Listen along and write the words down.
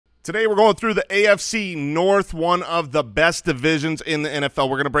Today we're going through the AFC North, one of the best divisions in the NFL.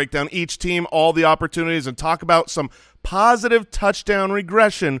 We're going to break down each team, all the opportunities, and talk about some positive touchdown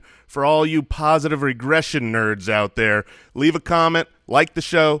regression for all you positive regression nerds out there. Leave a comment, like the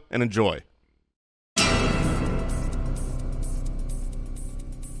show, and enjoy.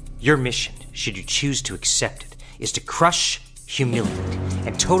 Your mission, should you choose to accept it, is to crush, humiliate,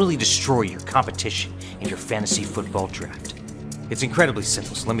 and totally destroy your competition in your fantasy football draft. It's incredibly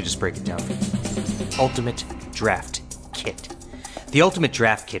simple, so let me just break it down for you. Ultimate Draft Kit. The Ultimate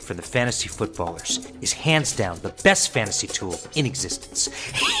Draft Kit for the fantasy footballers is hands down the best fantasy tool in existence.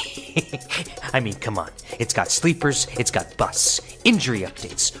 I mean, come on. It's got sleepers, it's got busts, injury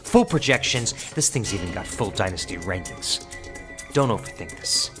updates, full projections. This thing's even got full dynasty rankings. Don't overthink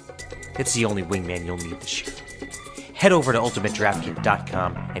this. It's the only wingman you'll need this year. Head over to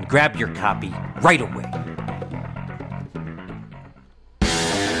ultimatedraftkit.com and grab your copy right away.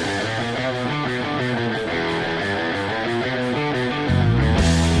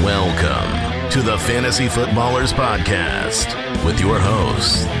 Welcome to the Fantasy Footballers Podcast with your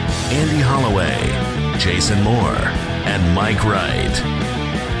hosts, Andy Holloway, Jason Moore, and Mike Wright.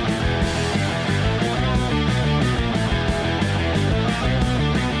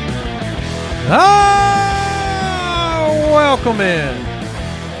 Welcome in.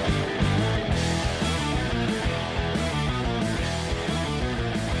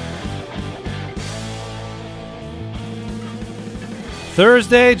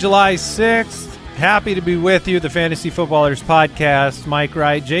 Thursday, July 6th. Happy to be with you, the Fantasy Footballers Podcast. Mike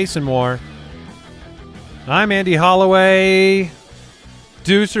Wright, Jason Moore. I'm Andy Holloway.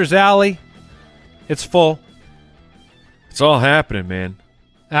 Deucer's Alley. It's full. It's all happening, man.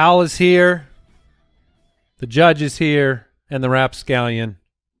 Al is here. The judge is here. And the rapscallion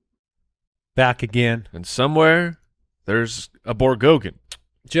back again. And somewhere there's a Borgogan.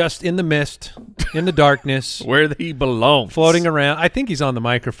 Just in the mist, in the darkness. Where he belongs. Floating around. I think he's on the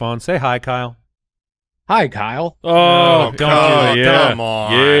microphone. Say hi, Kyle. Hi, Kyle. Oh, don't do it. Yeah. Come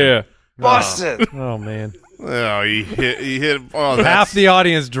on. Yeah. Busted. Oh, man. Oh, he hit. Oh, Half the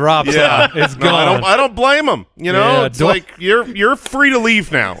audience drops out. It's No, gone. I don't blame him. You know, Yeah, it's like you're free to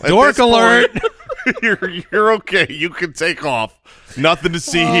leave now. At Dork this alert. point, you're okay. You can take off. Nothing to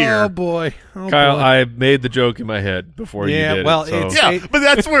see Oh, here. boy. Oh, Kyle, boy. I made the joke in my head before you did well, it. So. it's- Yeah, but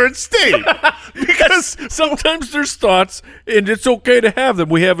that's where it stayed. Because Sometimes there's thoughts, and it's okay to have them.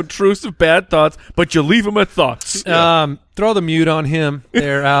 We have intrusive bad thoughts, but you leave them as thoughts. Throw the mute on him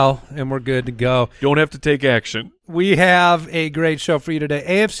there, Al, and we're good to go. Don't have to take action. We have a great show for you today.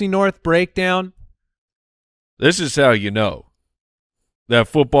 AFC North Breakdown. This is how you know that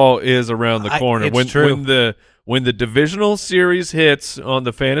football is around the corner. It's true. When the divisional series hits on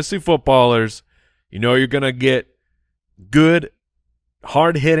the fantasy footballers, you know you're going to get good,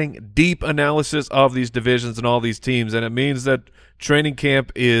 hard-hitting, deep analysis of these divisions and all these teams, and it means that training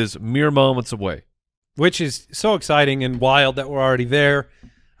camp is mere moments away. Which is so exciting and wild that we're already there.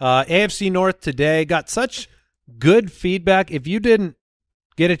 AFC North today got such good feedback. If you didn't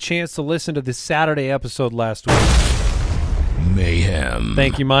get a chance to listen to the Saturday episode last week, Mayhem.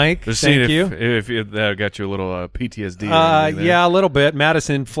 thank you, Mike. Just Thank seeing you. if that got you a little PTSD. or anything there. Yeah, a little bit.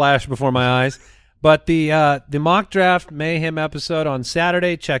 Madison flashed before my eyes. But the mock draft mayhem episode on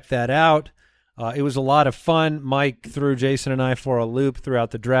Saturday, check that out. It was a lot of fun. Mike threw Jason and I for a loop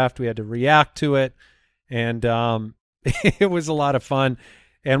throughout the draft. We had to react to it, and it was a lot of fun.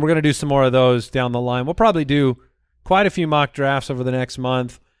 And we're going to do some more of those down the line. We'll probably do quite a few mock drafts over the next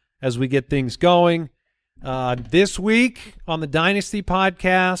month as we get things going. This week on the Dynasty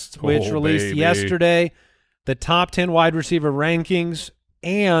podcast, which released baby. yesterday, the top 10 wide receiver rankings,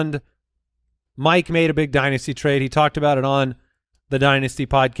 and Mike made a big Dynasty trade. He talked about it on the Dynasty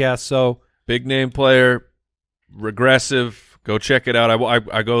podcast. So Big name player, regressive. Go check it out.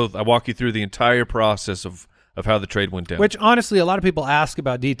 I walk you through the entire process of how the trade went down. Which, honestly, a lot of people ask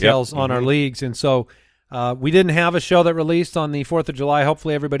about details on our leagues. And so we didn't have a show that released on the 4th of July.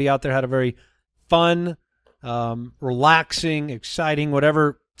 Hopefully everybody out there had a very fun, relaxing, exciting,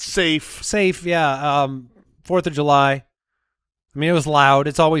 whatever. safe. 4th of July. I mean, it was loud.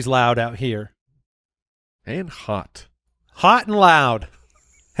 It's always loud out here. And hot. Hot and loud.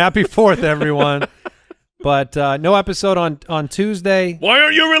 Happy 4th, everyone. But no episode on Tuesday. Why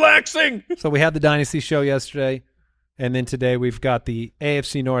aren't you relaxing? So we had the Dynasty show yesterday, and then today we've got the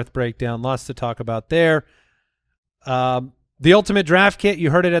AFC North breakdown. Lots to talk about there. The Ultimate Draft Kit,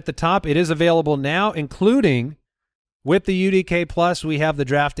 you heard it at the top. It is available now, including with the UDK Plus, we have the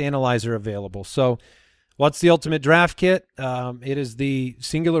Draft Analyzer available. So what's the Ultimate Draft Kit? It is the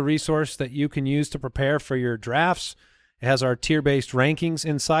singular resource that you can use to prepare for your drafts It has our tier-based rankings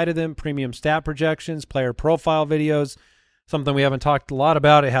inside of them, premium stat projections, player profile videos, something we haven't talked a lot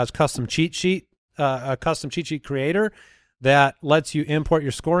about. It has a custom cheat sheet creator that lets you import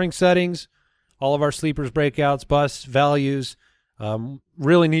your scoring settings, all of our sleepers, breakouts, busts, values,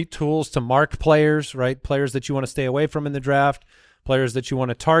 really neat tools to mark players, right? Players that you want to stay away from in the draft, players that you want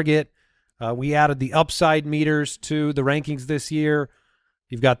to target. We added the upside meters to the rankings this year.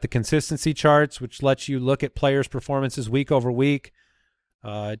 You've got the consistency charts, which lets you look at players' performances week over week,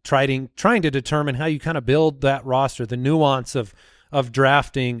 trying to determine how you kind of build that roster, the nuance of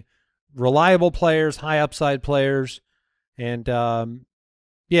drafting reliable players, high upside players. And,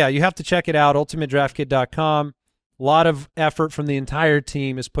 yeah, you have to check it out, ultimatedraftkit.com. A lot of effort from the entire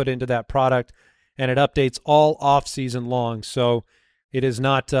team is put into that product, and it updates all off-season long. So it is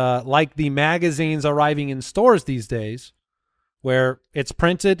not like the magazines arriving in stores these days where it's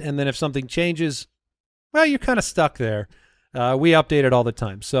printed, and then if something changes, well, you're kind of stuck there. We update it all the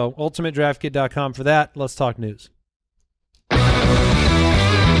time. So ultimatedraftkit.com for that. Let's talk news.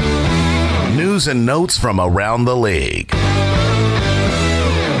 News and notes from around the league.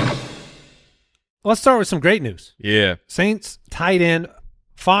 Let's start with some great news. Yeah. Saints tight end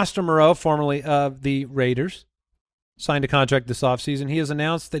Foster Moreau, formerly of the Raiders, signed a contract this offseason. He has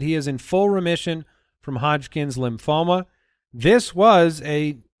announced that he is in full remission from Hodgkin's lymphoma. This was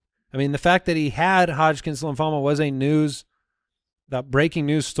the fact that he had Hodgkin's lymphoma was that breaking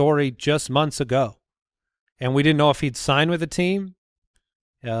news story just months ago. And we didn't know if he'd sign with a team,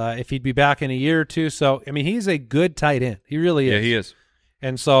 if he'd be back in a year or two. So, I mean, he's a good tight end. He really is. Yeah, he is.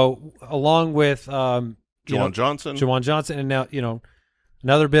 And so, along with Juwan Johnson, and now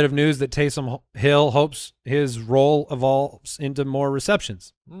another bit of news that Taysom Hill hopes his role evolves into more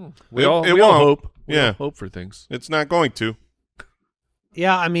receptions. We all hope. We all hope for things. It's not going to.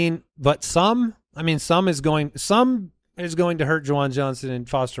 Yeah, I mean, but some is going to hurt Juwan Johnson and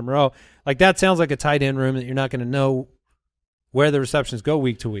Foster Moreau. Like that sounds like a tight end room that you're not going to know where the receptions go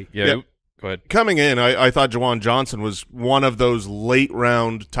week to week. Yeah. Go ahead. Coming in, I thought Juwan Johnson was one of those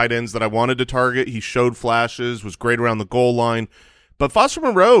late-round tight ends that I wanted to target. He showed flashes, was great around the goal line. But Foster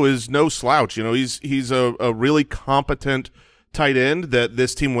Moreau is no slouch. You know, he's a really competent tight end that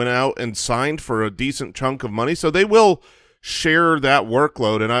this team went out and signed for a decent chunk of money. So they will share that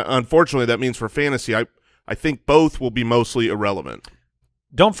workload. And unfortunately, that means for fantasy, I think both will be mostly irrelevant.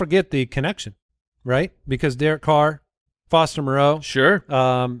 Don't forget the connection, right? Because Derek Carr, Foster Moreau. Sure.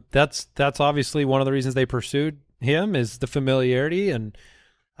 That's obviously one of the reasons they pursued him is the familiarity and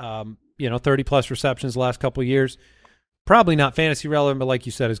 30-plus receptions the last couple of years. Probably not fantasy relevant, but like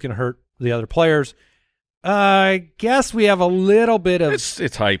you said, is going to hurt the other players. I guess we have a little bit of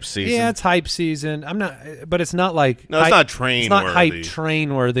it's hype season. Yeah, it's hype season. But it's not like it's not train. It's not worthy. Hype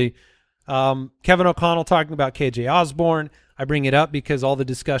train worthy. Kevin O'Connell talking about KJ Osborne. I bring it up because all the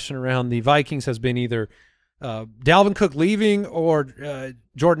discussion around the Vikings has been either Dalvin Cook leaving or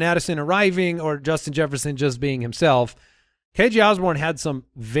Jordan Addison arriving or Justin Jefferson just being himself. KJ Osborne had some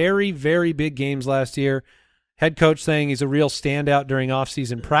very, very big games last year. Head coach saying he's a real standout during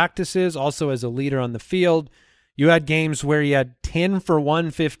offseason practices, also as a leader on the field. You had games where he had 10 for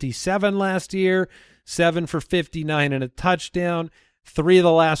 157 last year, 7 for 59 and a touchdown. 3 of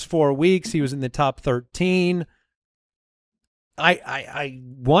the last 4 weeks, he was in the top 13. I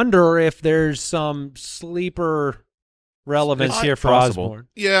wonder if there's some sleeper relevance here for Osborne.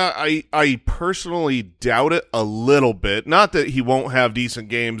 Yeah, I personally doubt it a little bit. Not that he won't have decent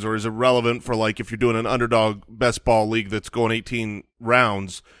games or is irrelevant for like if you're doing an underdog best ball league that's going 18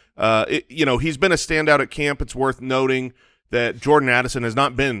 rounds. He's been a standout at camp. It's worth noting that Jordan Addison has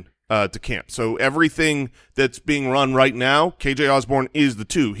not been to camp. So everything that's being run right now, KJ Osborne is the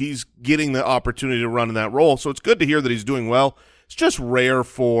 2. He's getting the opportunity to run in that role. So it's good to hear that he's doing well. It's just rare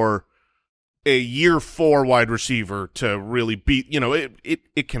for a year 4 wide receiver to really beat,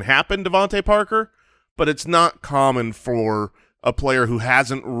 it can happen, Devontae Parker, but it's not common for a player who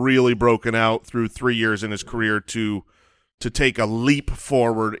hasn't really broken out through 3 years in his career to take a leap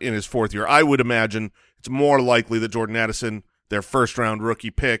forward in his 4th year. I would imagine it's more likely that Jordan Addison, their first-round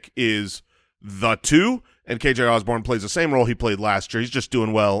rookie pick, is the 2, and KJ Osborne plays the same role he played last year. He's just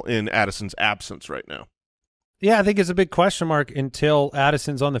doing well in Addison's absence right now. Yeah, I think it's a big question mark until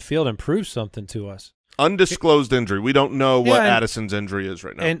Addison's on the field and proves something to us. Undisclosed injury. We don't know what Addison's injury is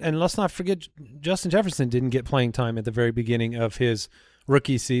right now. And let's not forget, Justin Jefferson didn't get playing time at the very beginning of his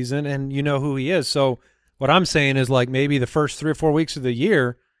rookie season, and you know who he is. So what I'm saying is like maybe the first 3 or 4 weeks of the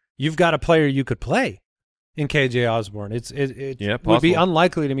year, you've got a player you could play in KJ Osborne. It would be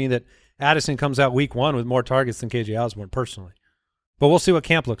unlikely to me that Addison comes out week 1 with more targets than KJ Osborne personally. But we'll see what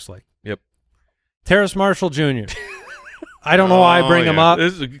camp looks like. Yep. Terrace Marshall Jr. I don't know why I bring him up.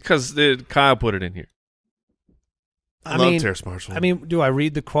 This is because Kyle put it in here. I love Terrace Marshall. I mean, do I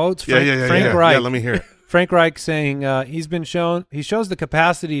read the quotes? Yeah, Frank Reich. Yeah, let me hear it. Frank Reich saying he shows the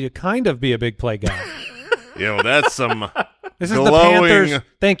capacity to kind of be a big play guy. Yeah, well, that's some This is glowing. the Panthers.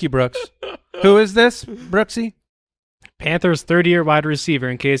 Thank you, Brooks. Who is this, Brooksy? Panthers' third-year wide receiver,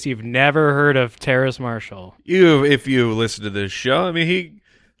 in case you've never heard of Terrace Marshall. If you listen to this show, I mean, he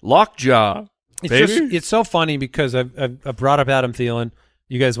lockjaw. It's so funny because I've brought up Adam Thielen.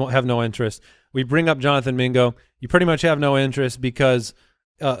 You guys won't have no interest. We bring up Jonathan Mingo. You pretty much have no interest because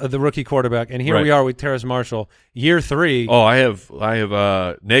of the rookie quarterback. And here we are with Terrace Marshall, year 3. Oh, I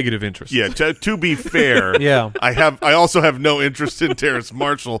have negative interest. Yeah, to be fair, Yeah. I also have no interest in Terrace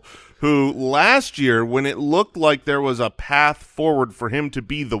Marshall, who last year, when it looked like there was a path forward for him to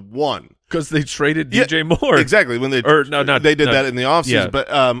be the one. Because they traded DJ Moore. Exactly. When they did that in the offseason. Yeah. But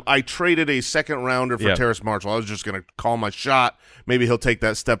I traded a second-rounder for Terrace Marshall. I was just going to call my shot. Maybe he'll take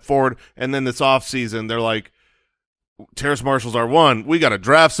that step forward. And then this offseason, they're like, Terrace Marshall's our one. We got to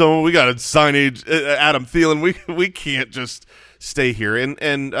draft someone. We got to sign Adam Thielen. We can't just stay here. And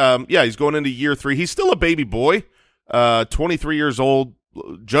he's going into year 3. He's still a baby boy, 23 years old.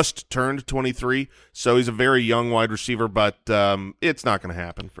 Just turned 23, so he's a very young wide receiver, but it's not going to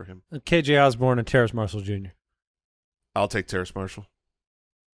happen for him. KJ Osborne and Terrace Marshall Jr. I'll take Terrace Marshall.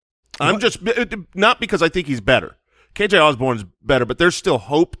 I'm just not because I think he's better. KJ Osborne's better, but there's still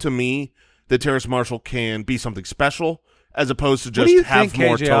hope to me that Terrace Marshall can be something special as opposed to just have more total. What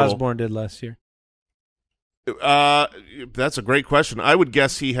do you think KJ Osborne did last year? That's a great question. I would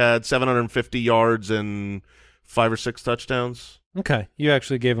guess he had 750 yards and 5 or 6 touchdowns. Okay, you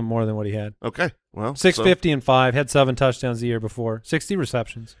actually gave him more than what he had. Okay, well, 650 and 5, had 7 touchdowns the year before, 60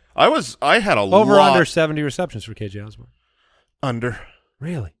 receptions. I had a over lot. under 70 receptions for KJ Osborne. Under.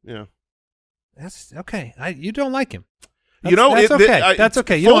 Really? Yeah. That's okay. You don't like him. That's okay. That's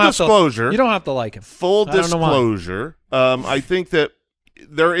okay. Full disclosure. You don't have to like him. Full disclosure. I think that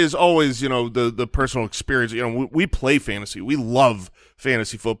there is always, the personal experience. We play fantasy. We love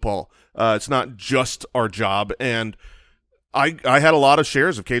fantasy football. It's not just our job, and I had a lot of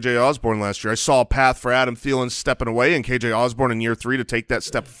shares of KJ Osborne last year. I saw a path for Adam Thielen stepping away and KJ Osborne in year 3 to take that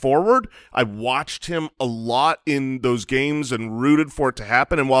step forward. I watched him a lot in those games and rooted for it to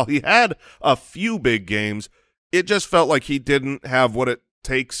happen. And while he had a few big games, it just felt like he didn't have what it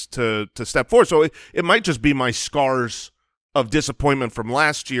takes to step forward. So it might just be my scars of disappointment from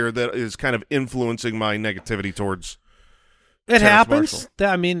last year that is kind of influencing my negativity towards It happens.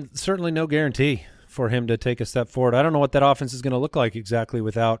 Certainly no guarantee for him to take a step forward. I don't know what that offense is going to look like exactly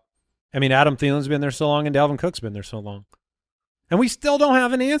without – Adam Thielen's been there so long and Dalvin Cook's been there so long. And we still don't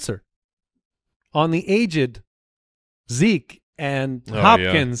have an answer on the aged Zeke and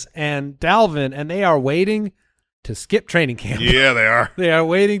Hopkins and Dalvin, and they are waiting to skip training camp. Yeah, they are. They are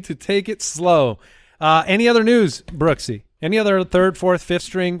waiting to take it slow. Any other news, Brooksy? Any other 3rd, 4th, 5th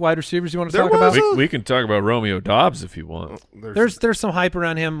string wide receivers you want to talk about? We can talk about Romeo Doubs if you want. There's some hype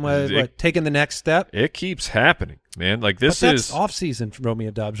around him taking the next step. It keeps happening, man. Like this that's off-season for Romeo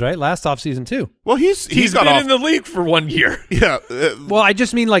Doubs, right? Last off-season too. Well, he's been in the league for 1 year. Yeah. Well, I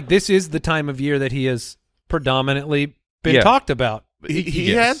just mean this is the time of year that he has predominantly been talked about. He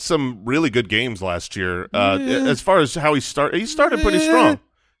had some really good games last year. As far as how he started pretty strong.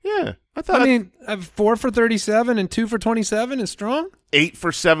 Yeah, I thought. 4 for 37 and 2 for 27 is strong. 8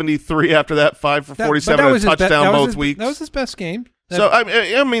 for 73 after that, 5 for 47 and a touchdown both weeks. That was his best game. So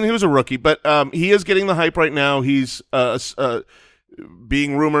he was a rookie, but he is getting the hype right now. He's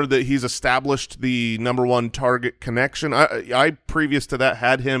being rumored that he's established the #1 target connection. I previous to that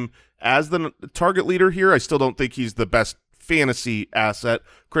had him as the target leader here. I still don't think he's the best fantasy asset.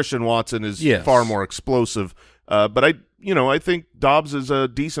 Christian Watson is far more explosive, but I think Dobbs is a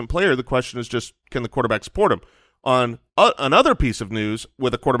decent player. The question is just, can the quarterback support him? On another piece of news,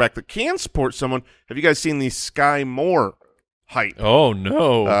 with a quarterback that can support someone, have you guys seen the Sky Moore hype? Oh,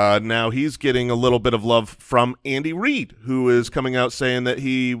 no. Now he's getting a little bit of love from Andy Reid, who is coming out saying that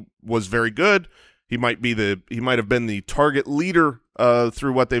he was very good. He might have been the target leader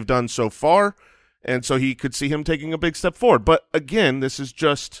through what they've done so far, and so he could see him taking a big step forward. But again, this is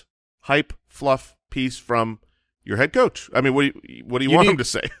just hype, fluff piece from your head coach. What do you want him to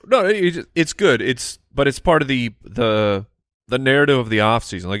say? No, it's good. But it's part of the narrative of the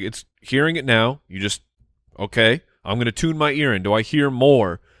offseason. Like, it's hearing it now. You just, okay, I'm going to tune my ear in. Do I hear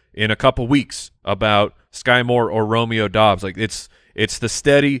more in a couple weeks about Sky Moore or Romeo Doubs? Like, it's the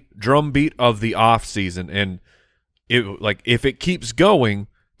steady drumbeat of the offseason. And if it keeps going,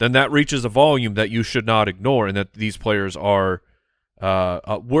 then that reaches a volume that you should not ignore, and that these players are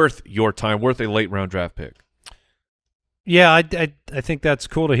worth your time, worth a late round draft pick. Yeah, I think that's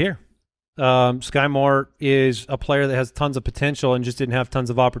cool to hear. Sky Moore is a player that has tons of potential and just didn't have tons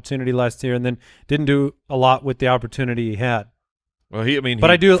of opportunity last year, and then didn't do a lot with the opportunity he had. Well, he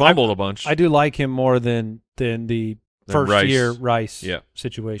fumbled a bunch. I do like him more than the first year Rice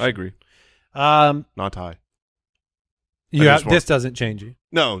situation. I agree. Not high. This doesn't change you.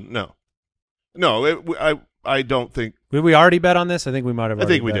 No. I don't think. Did we already bet on this? I think we might have. I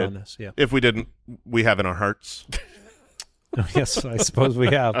think we bet did. On this. Yeah. If we didn't, we have in our hearts. Yes, I suppose we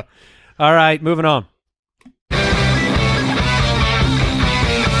have. All right, moving on.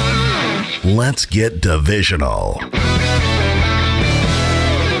 Let's get divisional.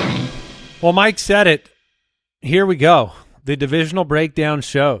 Well, Mike said it. Here we go. The divisional breakdown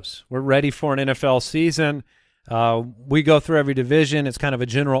shows. We're ready for an NFL season. We go through every division. It's kind of a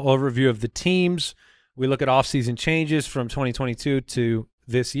general overview of the teams. We look at off-season changes from 2022 to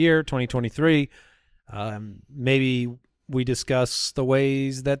this year, 2023. Maybe we discuss the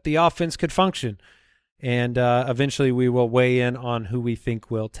ways that the offense could function. And eventually we will weigh in on who we think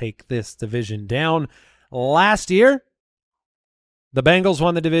will take this division down. Last year, the Bengals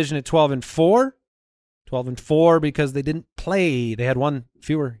won the division at 12-4. 12-4 because they didn't play. They had one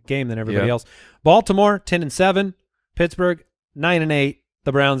fewer game than everybody else. Baltimore, 10-7. Pittsburgh, 9-8.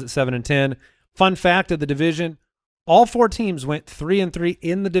 The Browns at 7-10. Fun fact of the division, all four teams went 3-3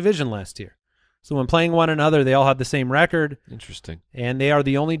 in the division last year. So when playing one another, they all had the same record. Interesting. And they are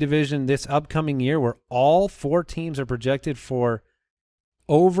the only division this upcoming year where all four teams are projected for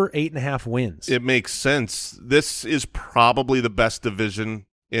over 8.5 wins. It makes sense. This is probably the best division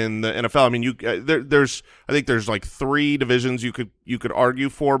in the NFL. I mean, I think there's like 3 divisions you could argue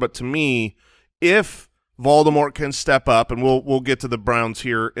for, but to me, if Voldemort can step up, and we'll get to the Browns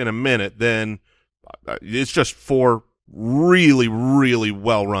here in a minute, then it's just 4 really, really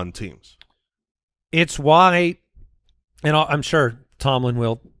well-run teams. It's why, and I'm sure Tomlin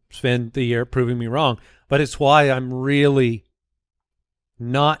will spend the year proving me wrong, but it's why I'm really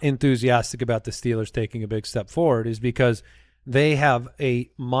not enthusiastic about the Steelers taking a big step forward, is because they have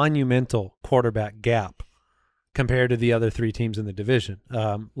a monumental quarterback gap compared to the other 3 teams in the division.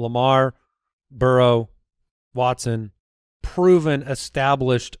 Lamar, Burrow, Watson, proven,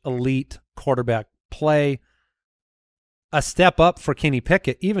 established, elite quarterback play. A step up for Kenny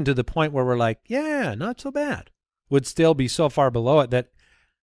Pickett, even to the point where we're like, yeah, not so bad, would still be so far below it that.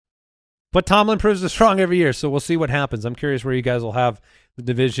 But Tomlin proves us wrong every year, so we'll see what happens. I'm curious where you guys will have the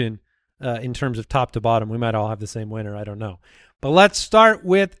division in terms of top to bottom. We might all have the same winner. I don't know. But let's start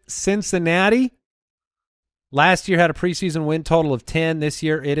with Cincinnati. Last year had a preseason win total of 10. This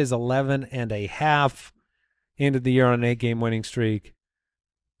year it is 11.5. Ended the year on an 8-game winning streak.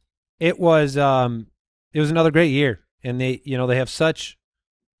 It was another great year, and they have such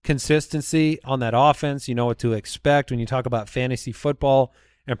consistency on that offense. You know what to expect when you talk about fantasy football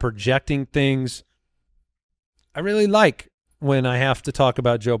and projecting things. I really like when I have to talk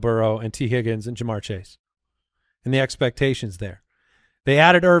about Joe Burrow and T. Higgins and Jamar Chase and the expectations there. They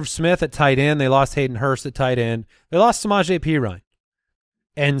added Irv Smith at tight end. They lost Hayden Hurst at tight end. They lost Samaje Perine.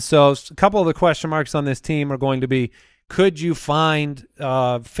 And so a couple of the question marks on this team are going to be, could you find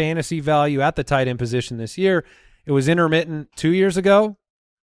fantasy value at the tight end position this year? It was intermittent 2 years ago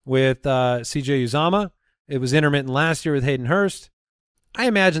with C.J. Uzomah. It was intermittent last year with Hayden Hurst. I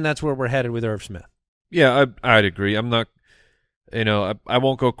imagine that's where we're headed with Irv Smith. Yeah, I'd agree. I'm not, I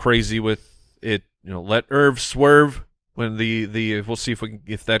won't go crazy with it. Let Irv swerve when the we'll see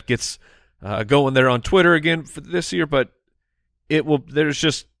if that gets going there on Twitter again for this year, but it will. There's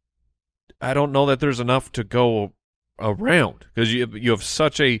just, I don't know that there's enough to go around because you have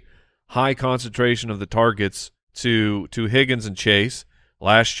such a high concentration of the targets to Higgins and Chase.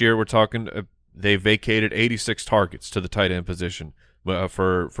 Last year, we're talking they vacated 86 targets to the tight end position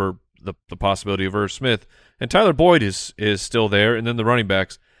for the possibility of Irv Smith, and Tyler Boyd is still there, and then the running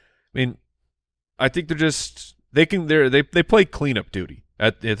backs. I mean, I think they play cleanup duty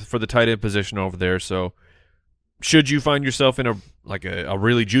for the tight end position over there. So, should you find yourself in a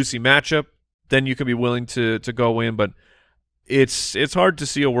really juicy matchup, then you can be willing to go in. But it's hard to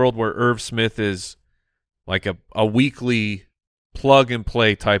see a world where Irv Smith is like a weekly plug and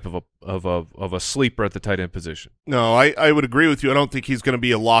play type of a sleeper at the tight end position. No, I would agree with you. I don't think he's going to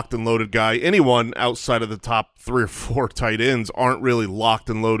be a locked and loaded guy. Anyone outside of the top 3 or 4 tight ends aren't really locked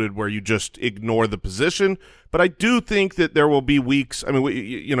and loaded where you just ignore the position. But I do think that there will be weeks. I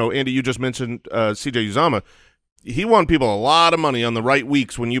mean, Andy, you just mentioned C.J. Uzomah. He won people a lot of money on the right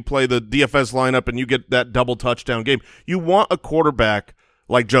weeks when you play the DFS lineup and you get that double touchdown game. You want a quarterback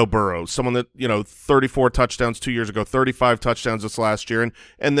like Joe Burrow, someone that, 34 touchdowns 2 years ago, 35 touchdowns this last year.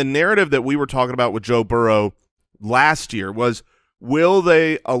 And the narrative that we were talking about with Joe Burrow last year was, will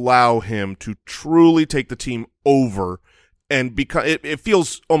they allow him to truly take the team over? And because it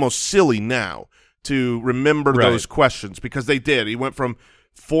feels almost silly now to remember those questions, because they did. He went from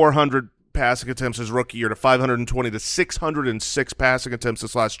 400 passing attempts his rookie year to 520 to 606 passing attempts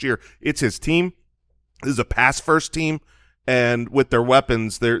this last year. It's his team. This is a pass-first team, and with their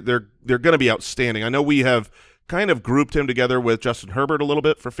weapons, they're going to be outstanding. I know we have kind of grouped him together with Justin Herbert a little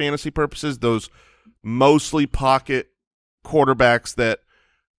bit for fantasy purposes, those mostly pocket quarterbacks that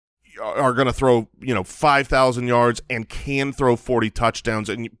are going to throw 5,000 yards and can throw 40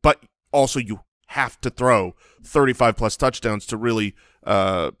 touchdowns, but also you have to throw 35-plus touchdowns to really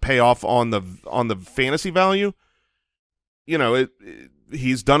pay off on the fantasy value.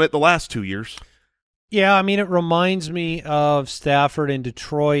 He's done it the last 2 years. Yeah, I mean, it reminds me of Stafford in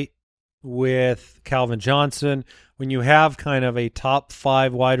Detroit with Calvin Johnson. When you have kind of a top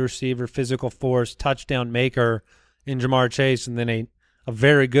 5 wide receiver, physical force, touchdown maker in Jamar Chase, and then a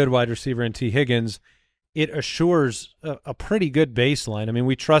very good wide receiver in T. Higgins, it assures a pretty good baseline. I mean,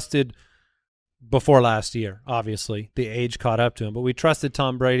 we trusted before last year, obviously. The age caught up to him. But we trusted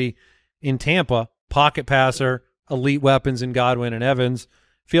Tom Brady in Tampa, pocket passer, elite weapons in Godwin and Evans.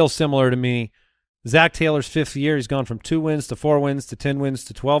 Feels similar to me. Zach Taylor's 5th year, he's gone from 2 wins to 4 wins to 10 wins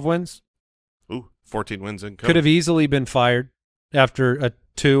to 12 wins. Ooh, 14 wins in. Could have easily been fired after a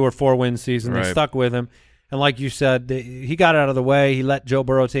 2 or 4 win season. They stuck with him. And like you said, he got out of the way. He let Joe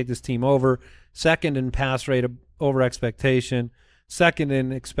Burrow take this team over. Second in pass rate over expectation. Second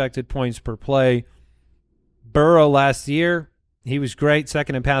in expected points per play. Burrow last year, he was great.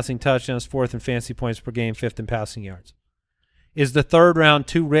 Second in passing touchdowns, 4th in fantasy points per game, 5th in passing yards. Is the 3rd round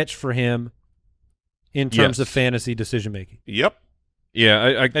too rich for him in terms of fantasy decision-making? Yep.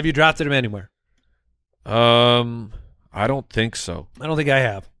 Yeah. Have you drafted him anywhere? I don't think so. I don't think I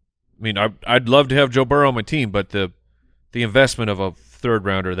have. I mean, I'd love to have Joe Burrow on my team, but the investment of a 3rd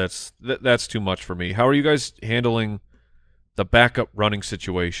rounder, that's too much for me. How are you guys handling the backup running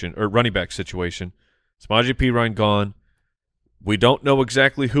situation or running back situation? Samaje Perine gone. We don't know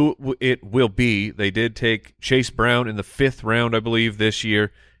exactly who it will be. They did take Chase Brown in the 5th round, I believe, this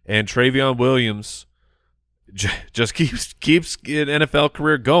year, and Travion Williams just keeps an NFL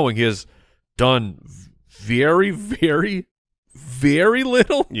career going. He has done very, very, very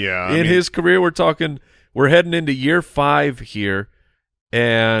little in his career. We're heading into year 5 here,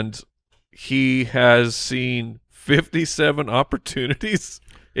 and he has seen 57 opportunities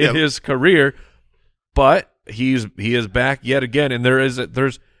in his career, but he is back yet again, and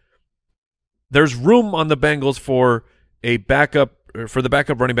there's room on the Bengals for the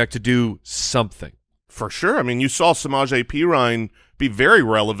backup running back to do something. For sure. I mean, you saw Samaje Perine be very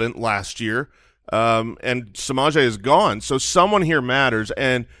relevant last year, and Samaje is gone. So someone here matters,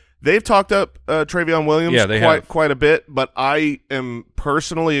 and they've talked up Travion Williams quite a bit, but I am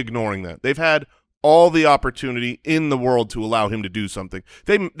personally ignoring that. They've had all the opportunity in the world to allow him to do something.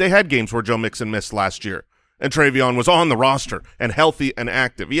 They had games where Joe Mixon missed last year, and Travion was on the roster and healthy and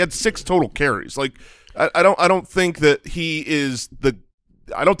active. He had 6 total carries. Like, I don't think that he is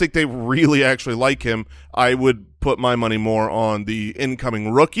I don't think they really actually like him. I would put my money more on the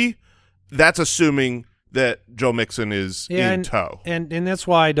incoming rookie. That's assuming that Joe Mixon is in tow. And that's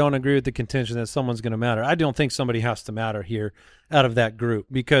why I don't agree with the contention that someone's going to matter. I don't think somebody has to matter here out of that group,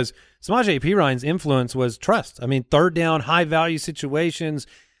 because Samaje Perine's influence was trust. I mean, 3rd down, high-value situations.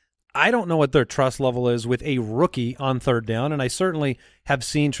 I don't know what their trust level is with a rookie on 3rd down, and I certainly have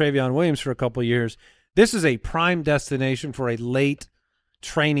seen Travion Williams for a couple of years. This is a prime destination for a late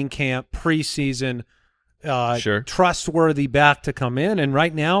training camp, preseason, trustworthy back to come in. And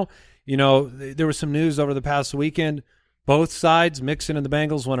right now, there was some news over the past weekend. Both sides, Mixon and the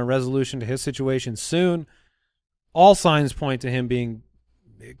Bengals, want a resolution to his situation soon. All signs point to him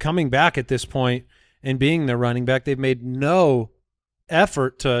coming back at this point and being their running back. They've made no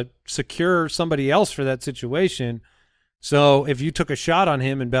effort to secure somebody else for that situation. So if you took a shot on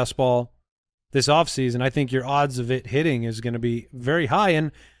him in best ball this offseason, I think your odds of it hitting is going to be very high.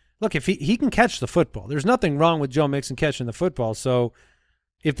 And look, if he can catch the football, there's nothing wrong with Joe Mixon catching the football. So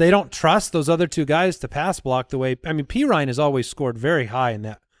if they don't trust those other 2 guys to pass block the way, I mean, Perine has always scored very high in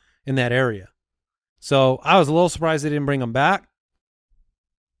that area. So I was a little surprised they didn't bring him back,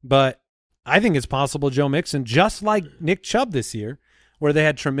 but I think it's possible Joe Mixon, just like Nick Chubb this year, where they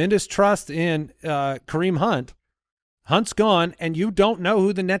had tremendous trust in Kareem Hunt. Hunt's gone, and you don't know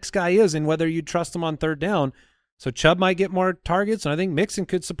who the next guy is and whether you trust him on 3rd down. So Chubb might get more targets, and I think Mixon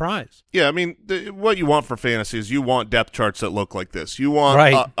could surprise. Yeah, I mean, what you want for fantasy is you want depth charts that look like this. You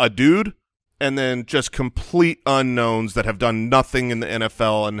want a dude and then just complete unknowns that have done nothing in the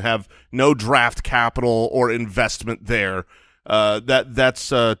NFL and have no draft capital or investment there. That's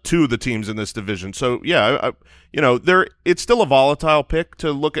two of the teams in this division. So yeah, it's still a volatile pick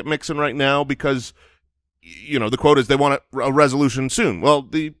to look at Mixon right now because the quote is they want a resolution soon. Well,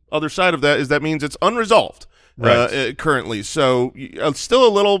 the other side of that is that means it's unresolved currently. So still a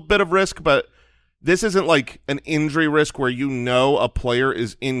little bit of risk, but this isn't like an injury risk where a player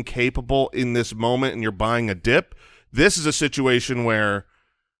is incapable in this moment and you're buying a dip. This is a situation where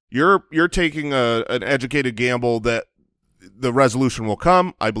you're taking an educated gamble that the resolution will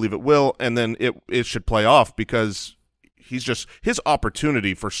come. I believe it will, and then it should play off because his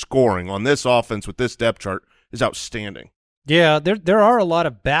opportunity for scoring on this offense with this depth chart is outstanding. Yeah, there are a lot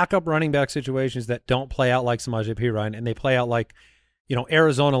of backup running back situations that don't play out like Samaje Perine, and they play out like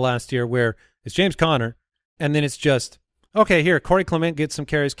Arizona last year where it's James Conner, and then it's just, okay, here, Corey Clement gets some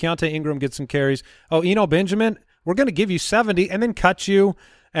carries, Keontae Ingram gets some carries. Oh, Benjamin, we're going to give you 70 and then cut you,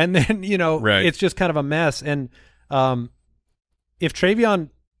 and then, it's just kind of a mess. And if Travion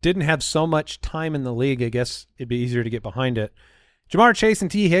didn't have so much time in the league, I guess it'd be easier to get behind it. Jamar Chase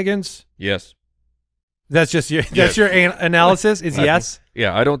and T. Higgins? Yes. That's just your analysis is yes?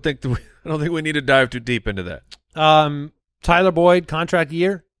 Yeah, I don't think we need to dive too deep into that. Tyler Boyd, contract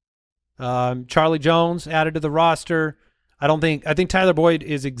year. Charlie Jones added to the roster. I think Tyler Boyd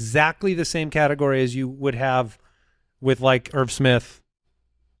is exactly the same category as you would have with like Irv Smith,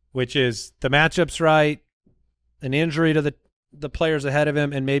 which is the matchup's right, an injury to the players ahead of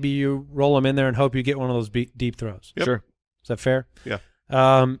him, and maybe you roll him in there and hope you get one of those deep throws. Yep. Sure. Is that fair? Yeah.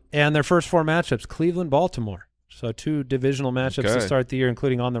 And their first four matchups, Cleveland, Baltimore. So two divisional matchups to start the year,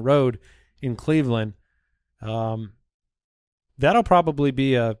 including on the road in Cleveland. That'll probably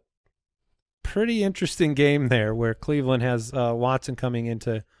be a pretty interesting game there where Cleveland has Watson coming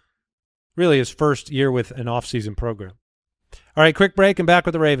into really his first year with an off-season program. All right, quick break and back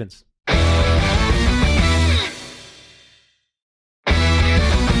with the Ravens.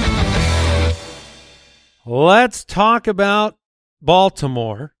 Let's talk about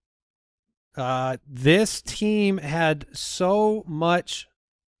Baltimore. This team had so much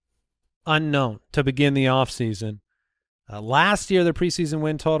unknown to begin the offseason. Last year, their preseason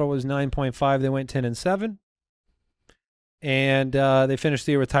win total was 9.5. They went 10-7. And they finished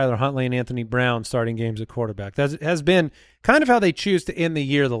the year with Tyler Huntley and Anthony Brown starting games at quarterback. That has been kind of how they choose to end the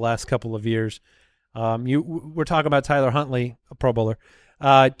year the last couple of years. We're talking about Tyler Huntley, a Pro Bowler,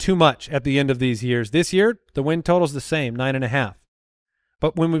 too much at the end of these years. This year, the win total's the same, 9.5.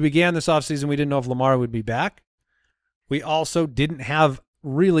 But when we began this offseason, we didn't know if Lamar would be back. We also didn't have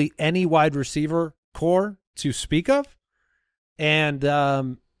really any wide receiver core to speak of. And,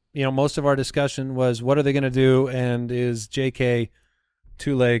 most of our discussion was what are they going to do, and is J.K.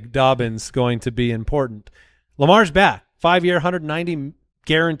 Two-Leg Dobbins going to be important? Lamar's back, 5-year, 190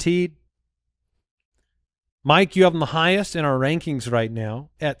 guaranteed. Mike, you have him the highest in our rankings right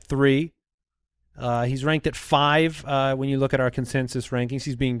now at 3. He's ranked at 5 when you look at our consensus rankings.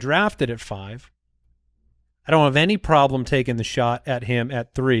 He's being drafted at 5. I don't have any problem taking the shot at him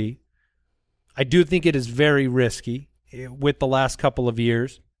at 3. I do think it is very risky with the last couple of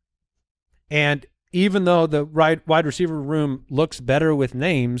years. And even though the wide receiver room looks better with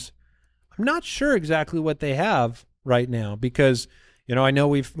names, I'm not sure exactly what they have right now because, I know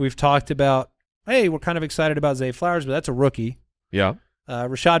we've talked about, hey, we're kind of excited about Zay Flowers, but that's a rookie. Yeah.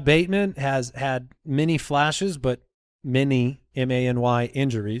 Rashad Bateman has had many flashes, but many, M-A-N-Y,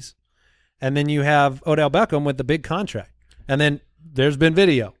 injuries. And then you have Odell Beckham with the big contract. And then there's been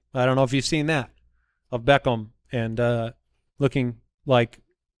video. I don't know if you've seen that of Beckham and looking like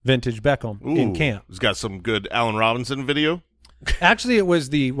vintage Beckham in camp. He's got some good Allen Robinson video. Actually, it was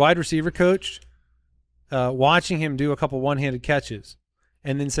the wide receiver coach watching him do a couple one-handed catches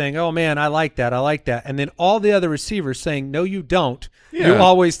and then saying, oh, man, I like that. And then all the other receivers saying, no, you don't. Yeah. You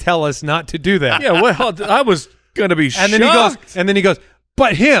always tell us not to do that. Yeah, well, I was going to be shocked. And then he goes,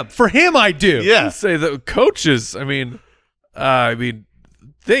 but for him I do. Yeah. Say the coaches,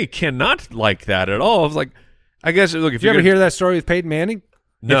 they cannot like that at all. I was like, I guess, look, if you ever hear that story with Peyton Manning?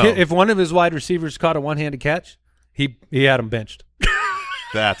 No. If one of his wide receivers caught a one-handed catch, he had him benched.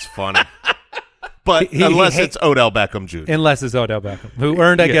 That's funny. But unless it's Odell Beckham Jr. Unless it's Odell Beckham, who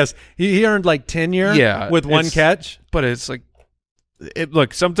earned, I guess, he earned like tenure with one catch. But it's like,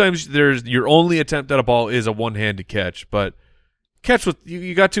 look, sometimes your only attempt at a ball is a one-handed catch. But catch with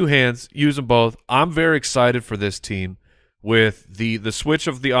you got two hands, use them both. I'm very excited for this team with the switch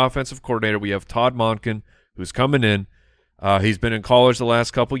of the offensive coordinator. We have Todd Monken, who's coming in. He's been in college the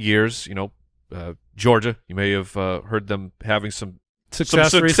last couple years. Georgia, you may have heard them having some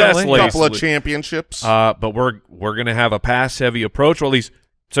success some recently. lately. A couple of championships. But we're going to have a pass-heavy approach, or at least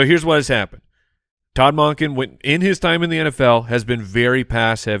 – so here's what has happened. Todd Monken, in his time in the NFL, has been very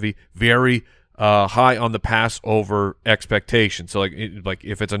pass-heavy, very high on the pass-over expectation. So, like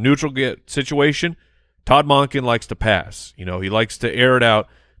if it's a neutral situation, Todd Monken likes to pass. He likes to air it out.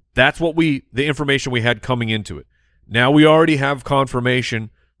 That's the information we had coming into it. Now we already have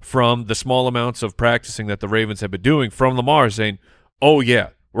confirmation from the small amounts of practicing that the Ravens have been doing from Lamar saying, oh, yeah,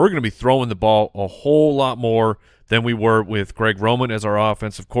 we're going to be throwing the ball a whole lot more than we were with Greg Roman as our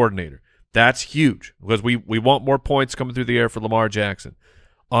offensive coordinator. That's huge because we want more points coming through the air for Lamar Jackson.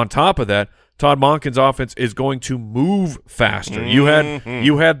 On top of that, Todd Monken's offense is going to move faster. You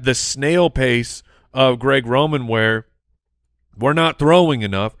had the snail pace of Greg Roman where we're not throwing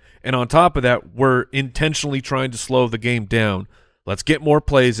enough, and on top of that, we're intentionally trying to slow the game down. Let's get more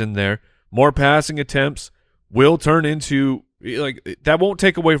plays in there. More passing attempts will turn into that won't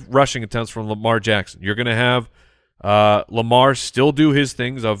take away rushing attempts from Lamar Jackson. You're going to have Lamar still do his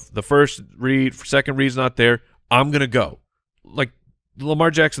things of the first read, second read's not there. I'm going to go.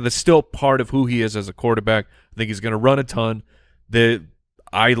 Lamar Jackson, that's still part of who he is as a quarterback. I think he's going to run a ton.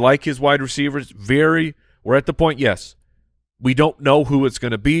 I like his wide receivers. We're at the point, yes, we don't know who it's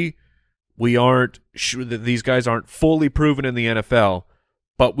going to be. We aren't sure that these guys aren't fully proven in the NFL,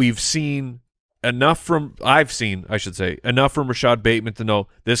 but I've seen enough from Rashad Bateman to know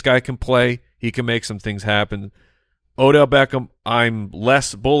this guy can play. He can make some things happen. Odell Beckham, I'm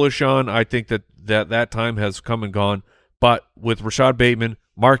less bullish on. I think that time has come and gone. But with Rashad Bateman,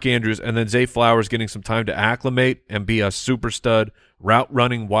 Mark Andrews, and then Zay Flowers getting some time to acclimate and be a super stud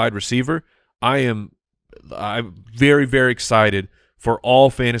route-running wide receiver, I'm very, very excited for all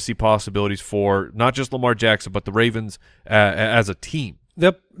fantasy possibilities for not just Lamar Jackson, but the Ravens as a team.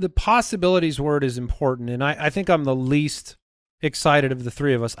 The possibilities word is important, and I think I'm the least excited of the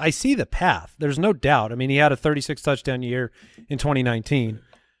three of us. I see the path. There's no doubt. I mean, he had a 36-touchdown year in 2019.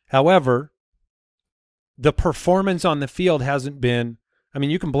 However, the performance on the field hasn't been – I mean,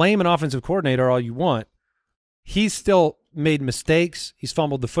 you can blame an offensive coordinator all you want. He's still made mistakes. He's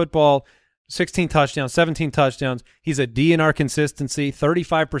fumbled the football. 16 touchdowns, 17 touchdowns. He's a DNR consistency.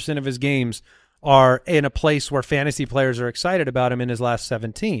 35% of his games are in a place where fantasy players are excited about him in his last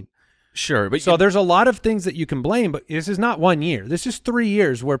 17. Sure. But so there's a lot of things that you can blame, but this is not 1 year. This is 3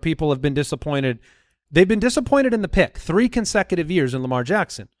 years where people have been disappointed. They've been disappointed in the pick 3 consecutive years in Lamar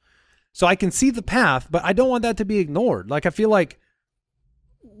Jackson. So I can see the path, but I don't want that to be ignored. I feel like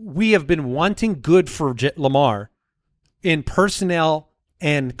we have been wanting good for Lamar in personnel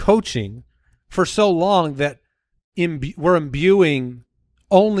and coaching for so long that we're imbuing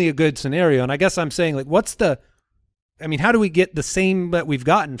only a good scenario. And I guess I'm saying, how do we get the same that we've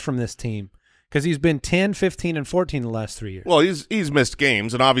gotten from this team? Because he's been 10, 15, and 14 the last 3 years. Well, he's missed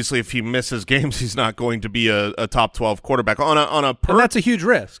games, and obviously if he misses games, he's not going to be a top 12 quarterback. And that's a huge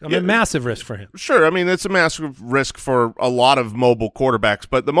risk. A massive risk for him. Sure. I mean, it's a massive risk for a lot of mobile quarterbacks,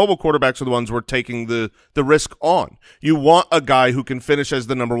 but the mobile quarterbacks are the ones we're taking the risk on. You want a guy who can finish as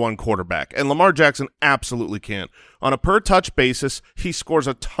the #1 quarterback, and Lamar Jackson absolutely can. On a per-touch basis, he scores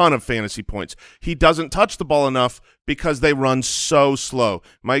a ton of fantasy points. He doesn't touch the ball enough because they run so slow.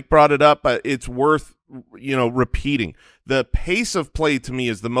 Mike brought it up, but it's worth repeating. The pace of play to me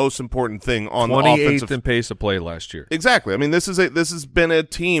is the most important thing on the offensive. 28th in pace of play last year. Exactly. I mean, this has been a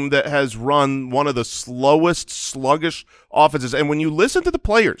team that has run one of the slowest, sluggish offenses. And when you listen to the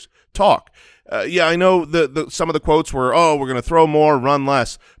players talk, I know some of the quotes were, we're going to throw more, run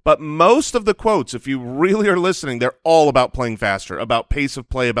less. But most of the quotes, if you really are listening, they're all about playing faster, about pace of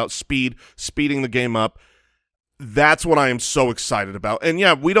play, about speeding the game up. That's what I am so excited about.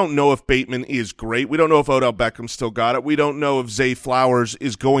 And, we don't know if Bateman is great. We don't know if Odell Beckham still got it. We don't know if Zay Flowers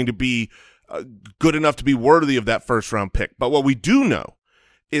is going to be good enough to be worthy of that first-round pick. But what we do know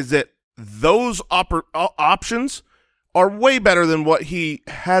is that those options are way better than what he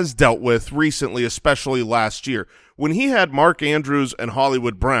has dealt with recently, especially last year. When he had Mark Andrews and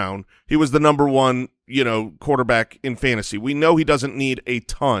Hollywood Brown, he was the #1, quarterback in fantasy. We know he doesn't need a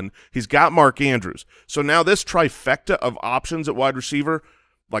ton. He's got Mark Andrews. So now this trifecta of options at wide receiver,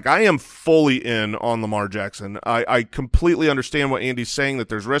 I am fully in on Lamar Jackson. I completely understand what Andy's saying, that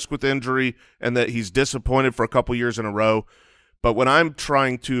there's risk with injury and that he's disappointed for a couple years in a row. But when I'm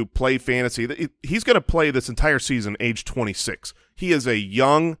trying to play fantasy, he's going to play this entire season age 26. He is a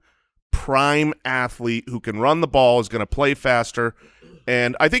young, prime athlete who can run the ball, is going to play faster,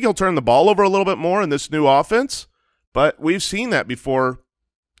 and I think he'll turn the ball over a little bit more in this new offense. But we've seen that before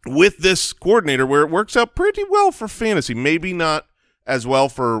with this coordinator where it works out pretty well for fantasy. Maybe not as well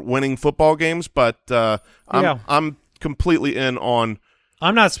for winning football games, but I'm completely in on.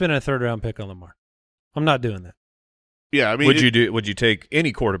 I'm not spending a third-round pick on Lamar. I'm not doing that. Yeah, I mean, would you take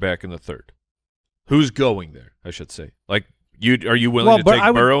any quarterback in the third? Who's going there? I should say. Like, are you willing to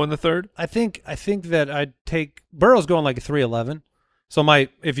take Burrow in the third? I think that I'd take Burrow's going like a 3-11. So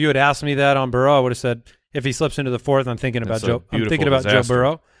if you had asked me that on Burrow, I would have said if he slips into the fourth, I'm thinking about Joe. I'm thinking about Joe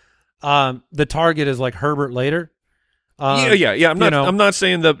Burrow. The target is like Herbert later. Yeah. I'm not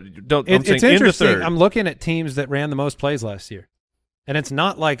saying that. It's interesting. In the third. I'm looking at teams that ran the most plays last year, and it's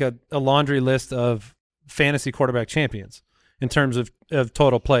not like a laundry list of fantasy quarterback champions in terms of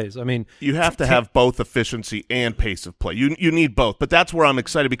total plays. I mean, you have to have both efficiency and pace of play. You need both, but that's where I'm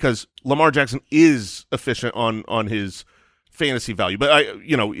excited because Lamar Jackson is efficient on his fantasy value. But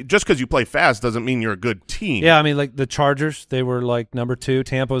just because you play fast doesn't mean you're a good team. Yeah, I mean, like the Chargers, they were like number 2.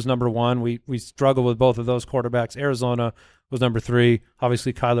 Tampa's number 1. We struggled with both of those quarterbacks. Arizona was number 3.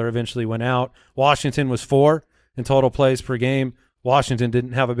 Obviously, Kyler eventually went out. Washington was 4 in total plays per game. Washington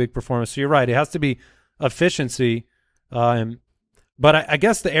didn't have a big performance. So you're right. It has to be efficiency. But I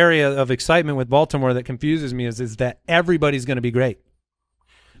guess the area of excitement with Baltimore that confuses me is that everybody's going to be great.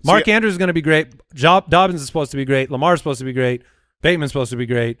 Mark Andrews is going to be great. Dobbins is supposed to be great. Lamar's supposed to be great. Bateman's supposed to be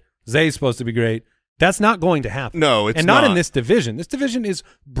great. Zay's supposed to be great. That's not going to happen. No, it's not in this division. This division is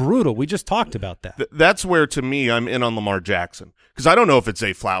brutal. We just talked about that. That's where, to me, I'm in on Lamar Jackson because I don't know if it's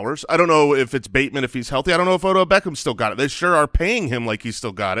Zay Flowers. I don't know if it's Bateman if he's healthy. I don't know if Odell Beckham still got it. They sure are paying him like he's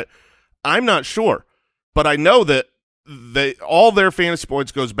still got it. I'm not sure, but I know that all their fantasy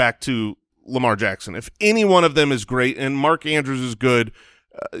points goes back to Lamar Jackson. If any one of them is great, and Mark Andrews is good.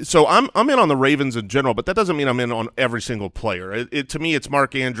 So I'm in on the Ravens in general, but that doesn't mean I'm in on every single player. To me, it's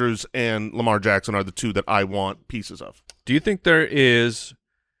Mark Andrews and Lamar Jackson are the two that I want pieces of. Do you think there is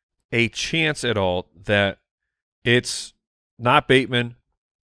a chance at all that it's not Bateman,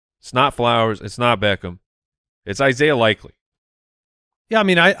 it's not Flowers, it's not Beckham, it's Isaiah Likely? Yeah, I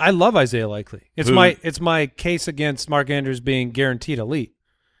mean, I love Isaiah Likely. It's my case against Mark Andrews being guaranteed elite.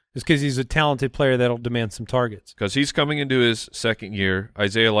 It's because he's a talented player that'll demand some targets. Because he's coming into his second year.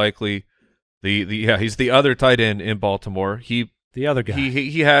 Isaiah Likely, he's the other tight end in Baltimore. The other guy.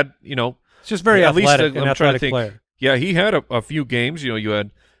 He had, it's just very athletic, an athletic player. Yeah, he had a few games. You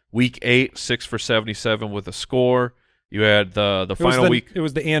had week 8, 6 for 77 with a score. You had the final week. It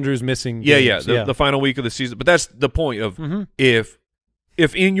was the Andrews missing games. Yeah, the final week of the season. But that's the point of if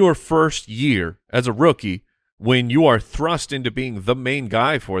in your first year as a rookie, when you are thrust into being the main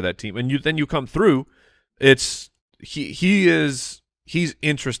guy for that team, and then you come through, he's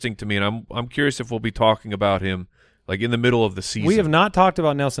interesting to me, and I'm curious if we'll be talking about him like in the middle of the season. We have not talked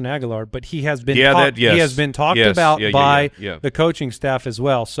about Nelson Aguilar, but he has been he has been talked about by the coaching staff as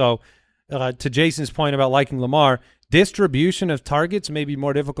well. So to Jason's point about liking Lamar, distribution of targets may be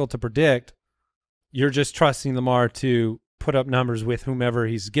more difficult to predict. You're just trusting Lamar to put up numbers with whomever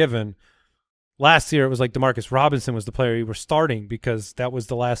he's given. Last year, it was like Demarcus Robinson was the player you were starting because that was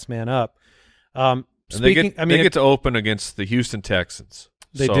the last man up. They get to open against the Houston Texans.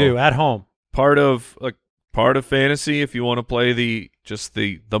 They do at home. Part of fantasy, if you want to play the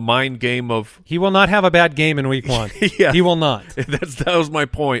mind game of. He will not have a bad game in week 1. Yeah, he will not. That was my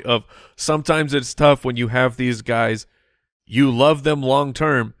point. Of sometimes it's tough when you have these guys, you love them long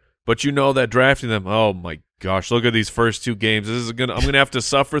term, but you know that drafting them, oh my gosh, look at these first 2 games. I'm gonna have to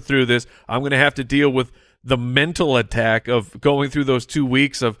suffer through this. I'm gonna have to deal with the mental attack of going through those 2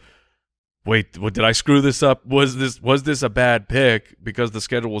 weeks of, wait, what, did I screw this up? Was this a bad pick? Because the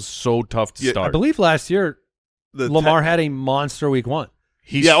schedule was so tough to start. I believe last year Lamar had a monster week 1.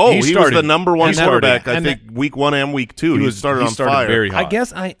 He was the number 1 quarterback. I think week 1 and week 2. He started on fire. Very hot. I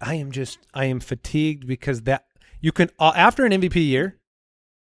guess I am fatigued because that you can after an MVP year.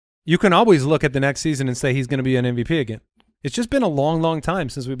 You can always look at the next season and say he's going to be an MVP again. It's just been a long, long time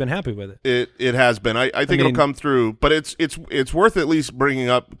since we've been happy with it. It has been. I think it'll come through, but it's worth at least bringing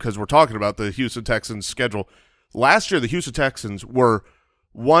up because we're talking about the Houston Texans schedule. Last year, the Houston Texans were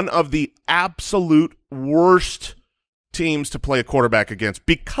one of the absolute worst teams to play a quarterback against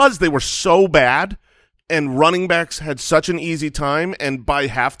because they were so bad and running backs had such an easy time, and by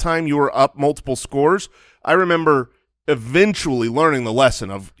halftime you were up multiple scores. I remember eventually learning the lesson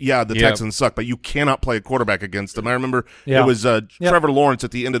of, the Texans suck, but you cannot play a quarterback against them. I remember it was Trevor Lawrence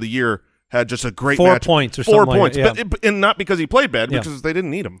at the end of the year had just a great 4 match. points or something. 4 points, like and not because he played bad, because they didn't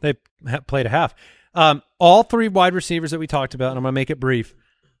need him. They played a half. All 3 wide receivers that we talked about, and I'm going to make it brief,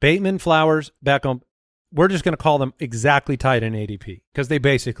 Bateman, Flowers, Beckham, we're just going to call them exactly tied in ADP because they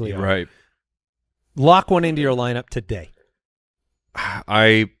basically are. Right. Lock one into your lineup today.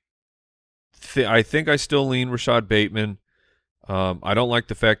 I think I still lean Rashad Bateman. I don't like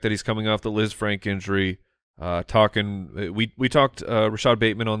the fact that he's coming off the Liz Frank injury. We talked Rashad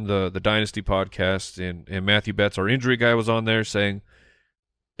Bateman on the Dynasty podcast, and Matthew Betts, our injury guy, was on there saying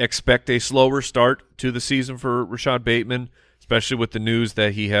expect a slower start to the season for Rashad Bateman, especially with the news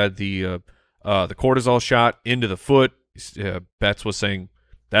that he had the cortisol shot into the foot. Betts was saying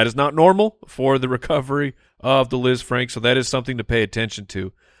that is not normal for the recovery of the Liz Frank, so that is something to pay attention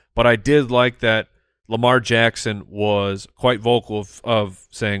to. But I did like that Lamar Jackson was quite vocal of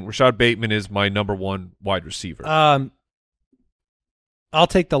saying Rashad Bateman is my number one wide receiver. I'll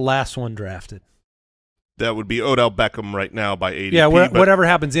take the last one drafted. That would be Odell Beckham right now by ADP. Yeah, whatever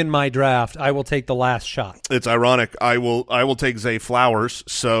happens in my draft, I will take the last shot. It's ironic. I will take Zay Flowers.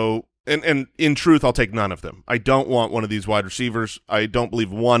 So, and in truth, I'll take none of them. I don't want one of these wide receivers. I don't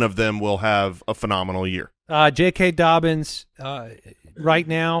believe one of them will have a phenomenal year. J.K. Dobbins, right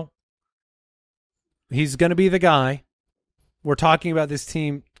now, he's going to be the guy. We're talking about this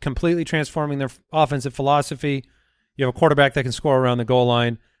team completely transforming their offensive philosophy. You have a quarterback that can score around the goal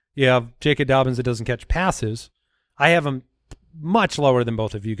line. You have J.K. Dobbins that doesn't catch passes. I have him much lower than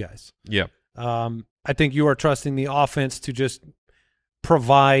both of you guys. Yeah. I think you are trusting the offense to just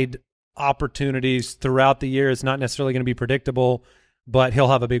provide opportunities throughout the year. It's not necessarily going to be predictable, but he'll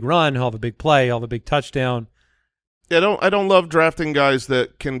have a big run, he'll have a big play, he'll have a big touchdown. I don't love drafting guys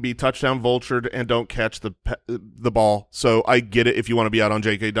that can be touchdown vultured and don't catch the ball. So I get it if you want to be out on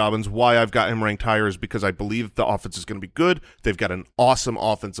J.K. Dobbins. Why I've got him ranked higher is because I believe the offense is going to be good. They've got an awesome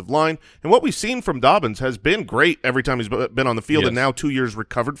offensive line. And what we've seen from Dobbins has been great every time he's been on the field. Yes. And now 2 years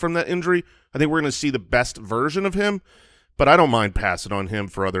recovered from that injury. I think we're going to see the best version of him. But I don't mind passing on him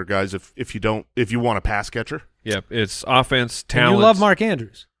for other guys if you want a pass catcher. Yeah, it's offense, talent. And you love Mark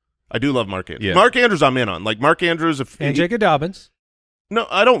Andrews. I do love Mark Andrews. Yeah. Mark Andrews I'm in on. Like Mark Andrews. And J.K. Dobbins. No,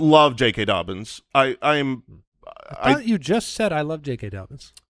 I don't love J.K. Dobbins. I thought you just said I love J.K.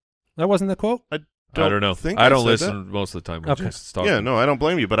 Dobbins. That wasn't the quote? I don't know. Think I don't listen that. most of the time when Jason's talking. Yeah, no, I don't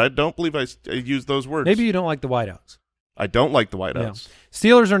blame you, but I don't believe I used those words. Maybe you don't like the whiteouts. I don't like the whiteouts. Yeah.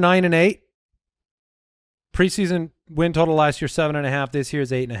 Steelers are 9-8. Preseason win total last year 7.5. This year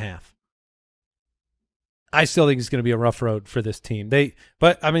is 8.5. I still think it's going to be a rough road for this team.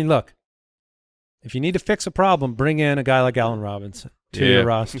 But I mean, look, if you need to fix a problem, bring in a guy like Allen Robinson to your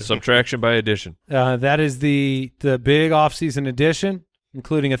roster. Subtraction by addition. That is the big offseason addition,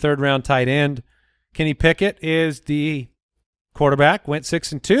 including a third-round tight end. Kenny Pickett is the quarterback. Went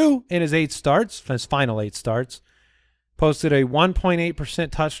 6-2 in his final 8 starts. Posted a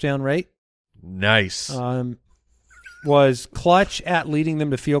 1.8% touchdown rate. Nice. Was clutch at leading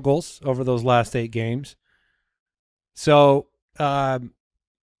them to field goals over those last 8 games. So, the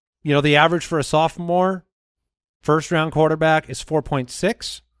average for a sophomore first-round quarterback is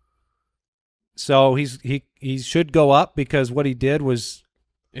 4.6. So he should go up because what he did was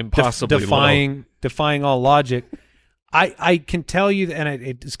impossibly defying all logic. I can tell you, and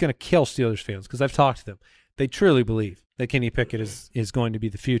it's going to kill Steelers fans because I've talked to them. They truly believe that Kenny Pickett is going to be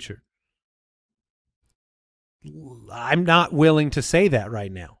the future. I'm not willing to say that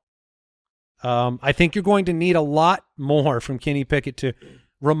right now. I think you're going to need a lot more from Kenny Pickett to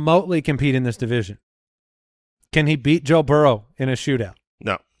remotely compete in this division. Can he beat Joe Burrow in a shootout?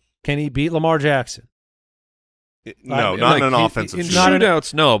 No. Can he beat Lamar Jackson? No, not in an offensive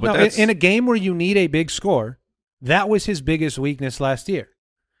shootouts. No, but that's in a game where you need a big score. That was his biggest weakness last year.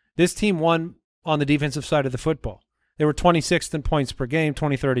 This team won on the defensive side of the football. They were 26th in points per game,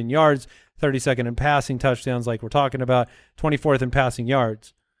 23rd in yards, 32nd in passing touchdowns, like we're talking about, 24th in passing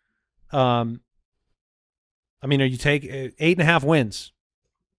yards. You take 8.5 wins.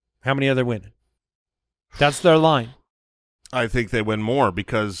 How many are they winning? That's their line. I think they win more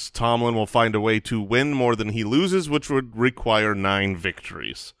because Tomlin will find a way to win more than he loses, which would require 9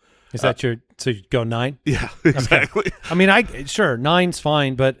 victories. Is that so you go 9? Yeah, exactly. Okay. I mean, 9's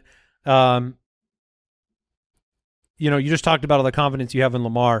fine, but you just talked about all the confidence you have in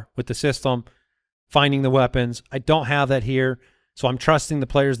Lamar with the system, finding the weapons. I don't have that here, so I'm trusting the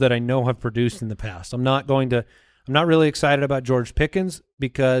players that I know have produced in the past. I'm not really excited about George Pickens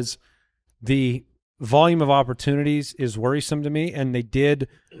because the volume of opportunities is worrisome to me, and they did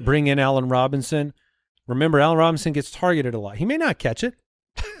bring in Allen Robinson. Remember, Allen Robinson gets targeted a lot. He may not catch it,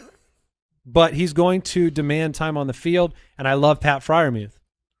 but he's going to demand time on the field, and I love Pat Freiermuth.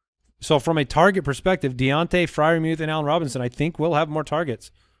 So from a target perspective, Deontay, Freiermuth, and Allen Robinson, I think will have more targets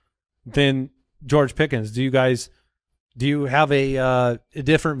than George Pickens. Do you have a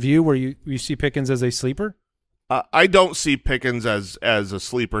different view where you see Pickens as a sleeper? I don't see Pickens as a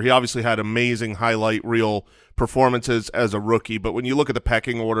sleeper. He obviously had amazing highlight reel performances as a rookie, but when you look at the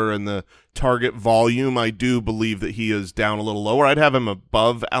pecking order and the target volume, I do believe that he is down a little lower. I'd have him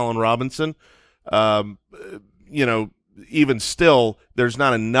above Allen Robinson, you know, even still, there's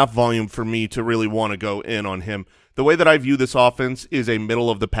not enough volume for me to really want to go in on him. The way that I view this offense is a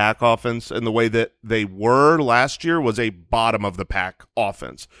middle-of-the-pack offense, and the way that they were last year was a bottom-of-the-pack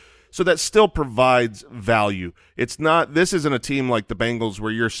offense. So that still provides value. It's not – this isn't a team like the Bengals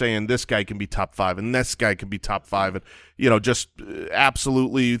where you're saying this guy can be top 5 and this guy can be top 5 and, you know, just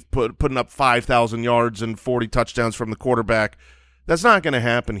absolutely putting up 5,000 yards and 40 touchdowns from the quarterback. That's not going to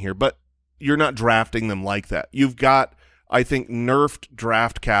happen here, but you're not drafting them like that. You've got, I think, nerfed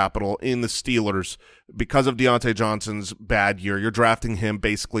draft capital in the Steelers because of Deontay Johnson's bad year. You're drafting him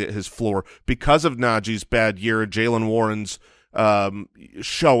basically at his floor. Because of Najee's bad year and Jalen Warren's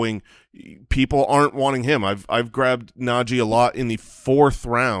showing, people aren't wanting him. I've grabbed Najee a lot in the 4th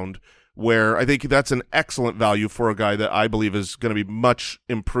round, where I think that's an excellent value for a guy that I believe is going to be much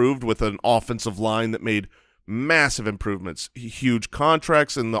improved with an offensive line that made massive improvements, huge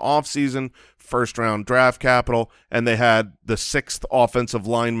contracts in the offseason, first-round draft capital, and they had the 6th offensive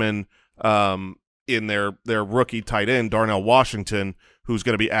lineman in their rookie tight end, Darnell Washington, who's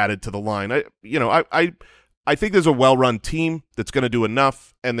going to be added to the line. I think there's a well-run team that's going to do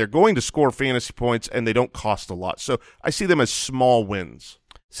enough, and they're going to score fantasy points, and they don't cost a lot. So I see them as small wins.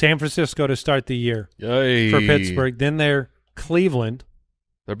 San Francisco to start the year Yay. for Pittsburgh. Then they're Cleveland.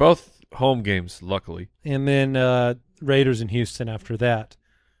 They're both home games, luckily. And then Raiders and Houston after that.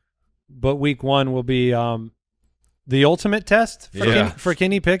 But week 1 will be the ultimate test for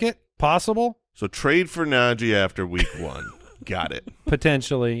Kenny Pickett, possible. So trade for Najee after week 1. Got it.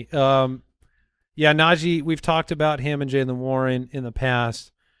 Potentially. Yeah, Najee, we've talked about him and Jalen Warren in the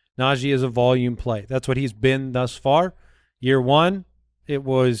past. Najee is a volume play. That's what he's been thus far. Year 1, it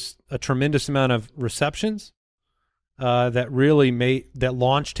was a tremendous amount of receptions that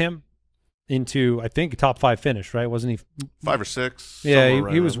launched him into, I think, a top 5 finish, right? Wasn't he 5 or 6?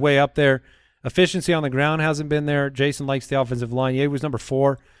 Yeah, he was way up there. Efficiency on the ground hasn't been there. Jason likes the offensive line. Yeah, he was number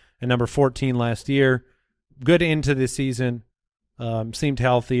 4 and number 14 last year. Good into this season. Seemed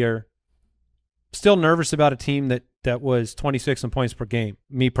healthier. Still nervous about a team that was 26 in points per game,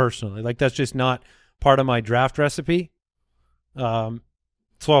 me personally. Like, that's just not part of my draft recipe. So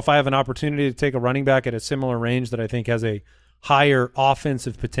if I have an opportunity to take a running back at a similar range that I think has a higher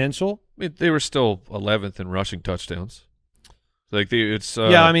offensive potential. They were still 11th in rushing touchdowns. Like it's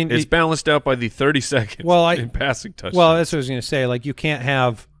balanced out by the 32nd in passing touchdowns. Well, that's what I was going to say. Like, you can't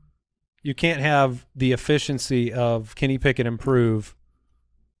have the efficiency of Kenny Pickett improve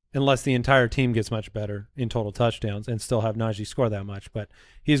unless the entire team gets much better in total touchdowns and still have Najee score that much. But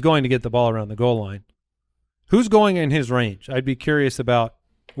he's going to get the ball around the goal line. Who's going in his range? I'd be curious about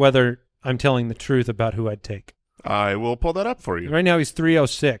whether I'm telling the truth about who I'd take. I will pull that up for you. Right now he's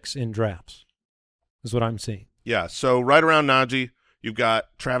 306 in drafts is what I'm seeing. Yeah, so right around Najee, you've got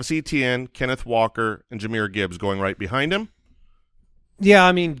Travis Etienne, Kenneth Walker, and Jahmyr Gibbs going right behind him. Yeah,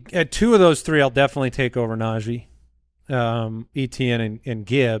 I mean, at 2 of those 3 I'll definitely take over Najee. Etienne and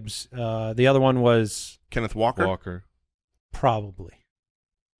Gibbs. The other one was Kenneth Walker. Probably.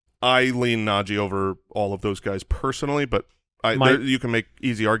 I lean Najee over all of those guys personally, but you can make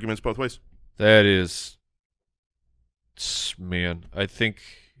easy arguments both ways. That is, man. I think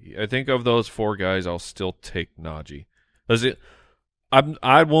of those 4 guys, I'll still take Najee.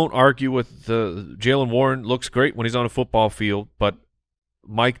 I won't argue with the Jalen Warren. Looks great when he's on a football field, but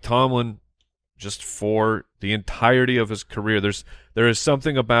Mike Tomlin, just for the entirety of his career, there is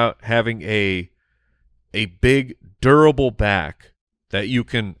something about having a big, durable back that you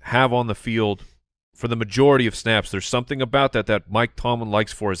can have on the field for the majority of snaps. There's something about that Mike Tomlin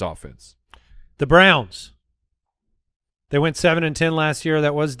likes for his offense. The Browns. They went 7-10 last year.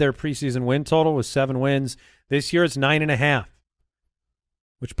 That was their preseason win total, was 7 wins. This year it's 9.5,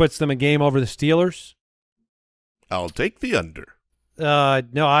 which puts them a game over the Steelers. I'll take the under.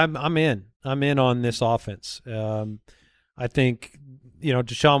 No, I'm in. I'm in on this offense. I think,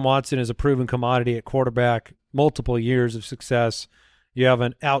 Deshaun Watson is a proven commodity at quarterback, multiple years of success. You have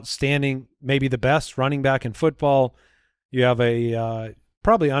an outstanding, maybe the best running back in football. You have a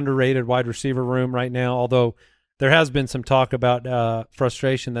probably underrated wide receiver room right now, although there has been some talk about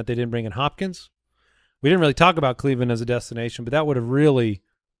frustration that they didn't bring in Hopkins. We didn't really talk about Cleveland as a destination, but that would have really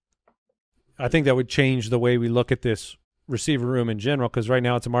 – I think that would change the way we look at this receiver room in general, because right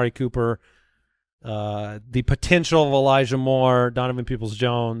now it's Amari Cooper, the potential of Elijah Moore, Donovan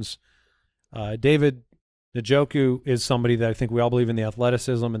Peoples-Jones. David Njoku is somebody that I think we all believe in the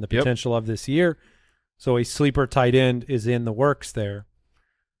athleticism and the potential of this year. So a sleeper tight end is in the works there.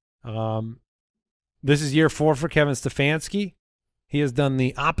 This is year 4 for Kevin Stefanski. He has done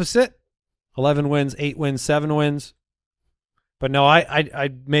the opposite. 11 wins, 8 wins, 7 wins. But no, I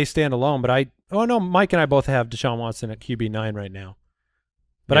may stand alone, but Oh, no, Mike and I both have Deshaun Watson at QB9 right now.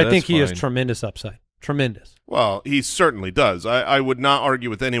 But Yeah, I think that's he has fine. tremendous upside. Tremendous. Well, he certainly does. I would not argue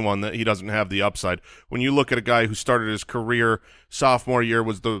with anyone that he doesn't have the upside. When you look at a guy who started his career sophomore year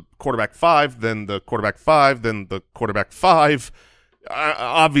was the quarterback 5, then the quarterback 5, then the quarterback 5.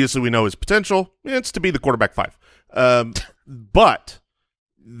 Obviously, we know his potential. It's to be the quarterback 5. But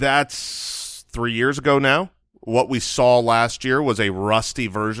that's 3 years ago now. What we saw last year was a rusty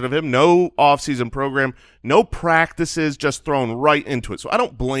version of him. No offseason program, no practices, just thrown right into it. So I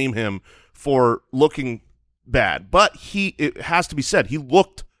don't blame him for looking bad. But it has to be said, he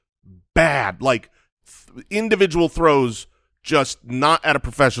looked bad. Like individual throws just not at a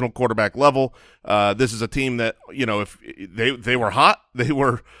professional quarterback level. This is a team that, if they were hot, they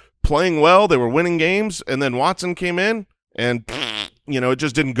were playing well, they were winning games, and then Watson came in and it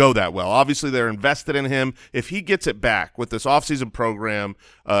just didn't go that well. Obviously, they're invested in him. If he gets it back with this offseason program,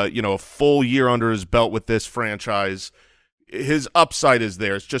 a full year under his belt with this franchise, his upside is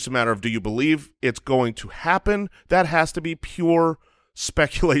there. It's just a matter of, do you believe it's going to happen? That has to be pure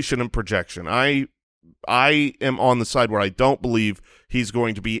speculation and projection. I am on the side where I don't believe he's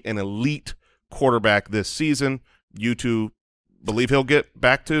going to be an elite quarterback this season. You two believe he'll get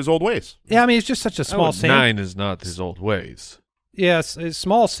back to his old ways? Yeah, I mean, it's just such a small sample. 9 is not his old ways. Yes, a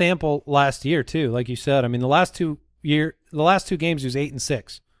small sample last year too, like you said. I mean, the last two games he was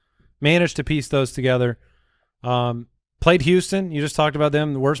 8-6. Managed to piece those together. Played Houston. You just talked about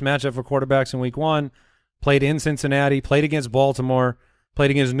them, the worst matchup for quarterbacks in week 1. Played in Cincinnati, played against Baltimore,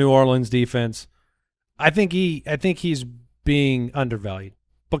 played against New Orleans defense. I think he's being undervalued.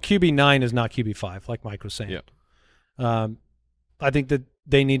 But QB9 is not QB5, like Mike was saying. Yeah. I think that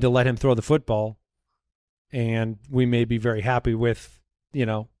they need to let him throw the football, and we may be very happy with,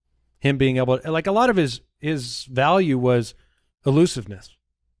 him being able to, like, a lot of his value was elusiveness.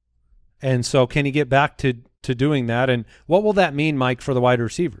 And so can he get back to doing that? And what will that mean, Mike, for the wide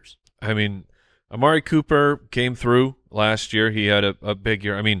receivers? I mean, Amari Cooper came through last year. He had a big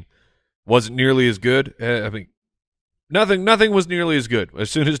year. I mean, wasn't nearly as good. Nothing was nearly as good as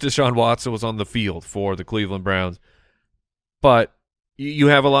soon as Deshaun Watson was on the field for the Cleveland Browns. But you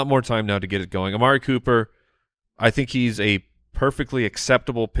have a lot more time now to get it going. Amari Cooper, I think he's a perfectly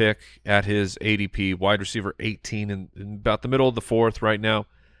acceptable pick at his ADP, wide receiver 18 in about the middle of the 4th right now.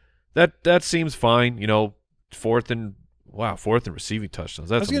 That seems fine. 4th and receiving touchdowns.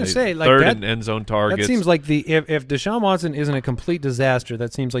 That's I was going to amazing. say, like, 3rd in end zone targets. That seems like if Deshaun Watson isn't a complete disaster,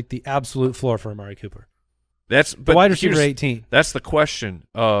 that seems like the absolute floor for Amari Cooper. But the wide receiver 18. That's the question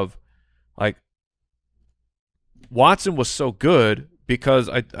of, like, Watson was so good because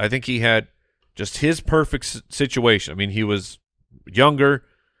I think he had just his perfect situation. I mean, he was younger,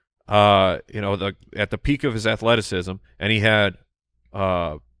 at the peak of his athleticism, and he had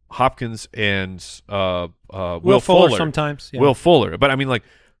Hopkins and Will Fuller sometimes. Yeah. Will Fuller, but I mean, like,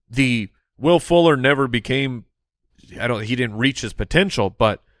 the Will Fuller never became. He didn't reach his potential,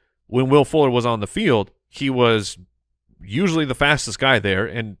 but when Will Fuller was on the field, he was usually the fastest guy there,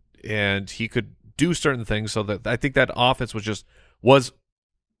 and he could do certain things. So that I think that offense was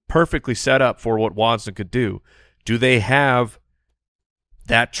perfectly set up for what Watson could do. Do they have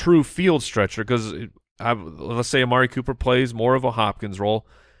that true field stretcher? Because let's say Amari Cooper plays more of a Hopkins role,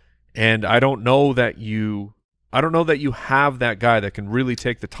 and I don't know that you have that guy that can really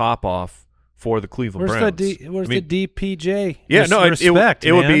take the top off for the Cleveland Browns. Where's the DPJ? Yeah, Respect,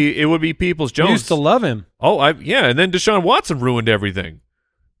 it would be Peoples Jones. We used to love him. And then Deshaun Watson ruined everything.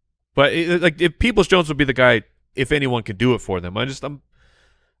 But if Peoples Jones would be the guy, if anyone could do it for them.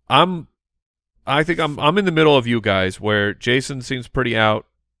 I think I'm in the middle of you guys, where Jason seems pretty out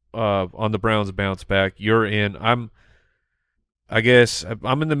on the Browns bounce back. You're in. I guess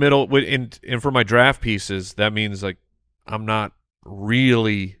I'm in the middle. And for my draft pieces, that means, like, I'm not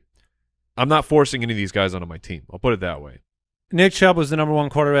forcing any of these guys onto my team. I'll put it that way. Nick Chubb was the #1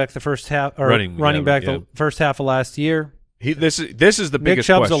 quarterback the first half, or running back the first half of last year. This is the biggest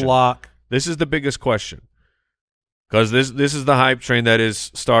Nick Chubb's question. a lock. This is the biggest question, because this is the hype train that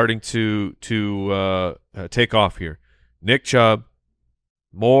is starting to take off here. Nick Chubb,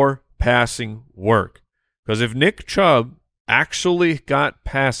 more passing work. Because if Nick Chubb actually got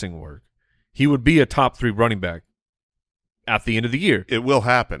passing work, he would be a top 3 running back at the end of the year. It will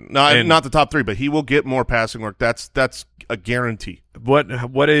happen. No, not the top 3, but he will get more passing work. That's a guarantee.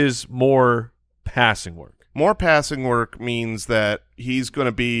 What is more passing work? More passing work means that he's going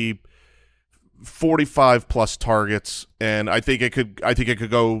to be 45 plus targets, and I think it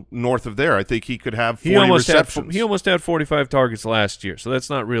could go north of there. I think he could have 40 receptions. He almost had 45 targets last year, so that's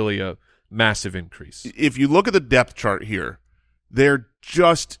not really a massive increase. If you look at the depth chart here, there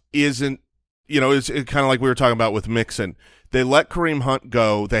just isn't it's kind of like we were talking about with Mixon. They let Kareem Hunt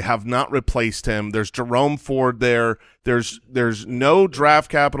go. They have not replaced him. There's Jerome Ford there. There's no draft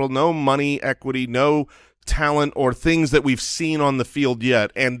capital, no money, equity, no talent or things that we've seen on the field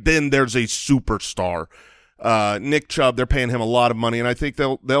yet. And then there's a superstar. Nick Chubb, they're paying him a lot of money, and I think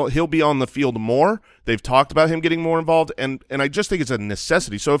he'll be on the field more. They've talked about him getting more involved, and I just think it's a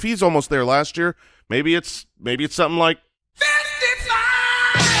necessity. So if he's almost there last year, maybe it's something like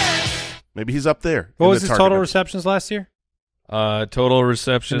 55. Maybe he's up there. What was his total receptions last year? Total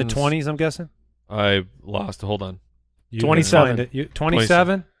receptions in the 20s, I'm guessing. I lost. Hold on. 27.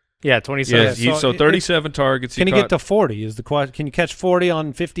 27? Yeah, 27. Yeah, so 37 targets. Can he get to 40 is the question. Can you catch 40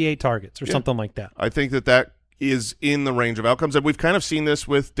 on 58 targets or something like that? I think that is in the range of outcomes, and we've kind of seen this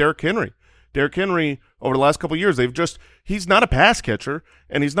with Derrick Henry. Derrick Henry, over the last couple of years, he's not a pass catcher,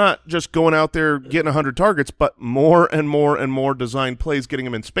 and he's not just going out there getting 100 targets, but more and more and more designed plays getting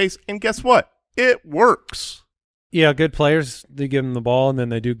him in space, and guess what? It works. Yeah, good players, they give them the ball, and then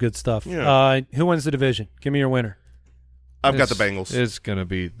they do good stuff. Yeah. Who wins the division? Give me your winner. I've got the Bengals. It's going to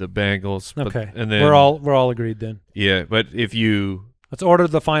be the Bengals. Okay, and then we're all agreed then. Yeah, but if you let's order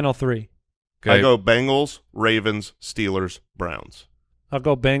the final three. Okay. I go Bengals, Ravens, Steelers, Browns. I'll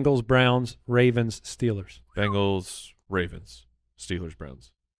go Bengals, Browns, Ravens, Steelers. Bengals, Ravens, Steelers,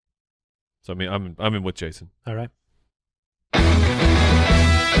 Browns. So I mean, I'm in with Jason. All right.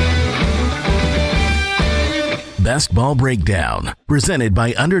 Best Ball Breakdown, presented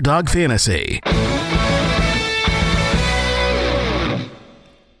by Underdog Fantasy.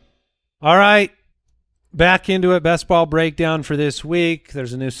 All right, back into it. Best Ball Breakdown for this week.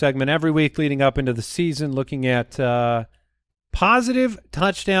 There's a new segment every week leading up into the season looking at positive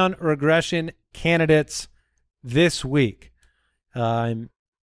touchdown regression candidates this week.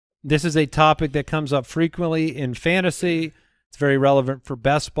 This is a topic that comes up frequently in fantasy. It's very relevant for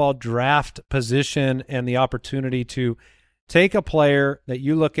best ball draft position and the opportunity to take a player that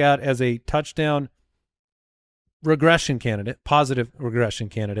you look at as a touchdown regression candidate, positive regression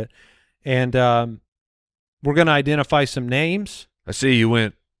candidate, and we're going to identify some names. I see you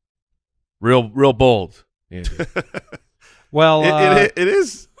went real bold, Andy. Well, it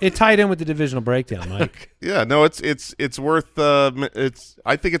is. It tied in with the divisional breakdown, Mike. Yeah, no, it's worth.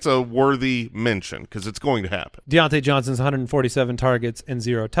 I think it's a worthy mention because it's going to happen. Deontay Johnson's 147 targets and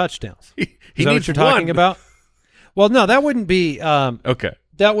 0 touchdowns. He Is that needs what you're talking one. about? Well, no, that wouldn't be. Okay,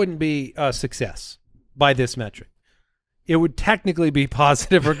 that wouldn't be a success by this metric. It would technically be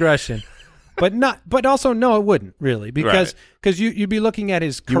positive regression, but not. But also, no, it wouldn't really because you'd be looking at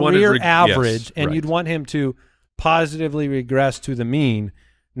his career average, yes, and right. you'd want him to positively regress to the mean,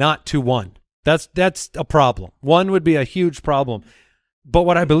 not to 1. That's a problem. 1 would be a huge problem. But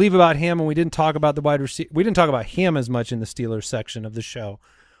what I believe about him, and we didn't talk about the wide receiver, we didn't talk about him as much in the Steelers section of the show.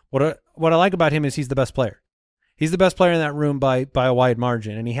 What I like about him is he's the best player. He's the best player in that room by a wide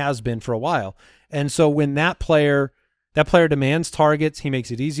margin, and he has been for a while. And so when that player demands targets, he makes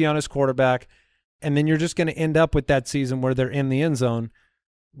it easy on his quarterback, and then you're just going to end up with that season where they're in the end zone,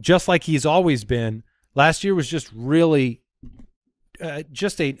 just like he's always been. Last year was just really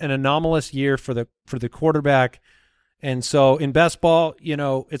just an anomalous year for the quarterback. And so in best ball,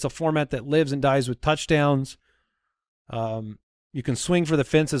 it's a format that lives and dies with touchdowns. You can swing for the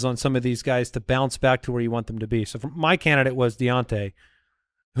fences on some of these guys to bounce back to where you want them to be. So my candidate was Deontay.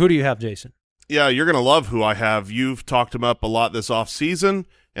 Who do you have, Jason? Yeah, you're going to love who I have. You've talked him up a lot this offseason,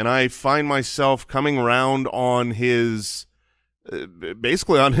 and I find myself coming around on his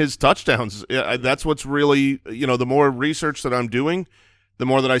basically on his touchdowns. That's what's really, the more research that I'm doing, the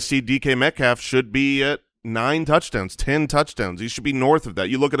more that I see DK Metcalf should be at 9 touchdowns, 10 touchdowns. He should be north of that.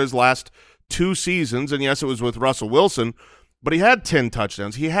 You look at his last 2 seasons, and yes, it was with Russell Wilson, but he had 10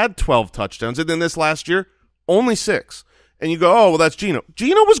 touchdowns. He had 12 touchdowns, and then this last year, only 6. And you go, oh, well, that's Geno.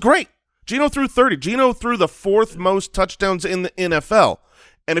 Geno was great. Geno threw 30. Geno threw the 4th most touchdowns in the NFL.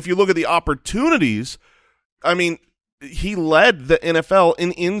 And if you look at the opportunities, I mean, he led the NFL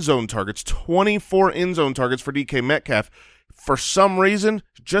in end zone targets, 24 end zone targets for DK Metcalf. For some reason,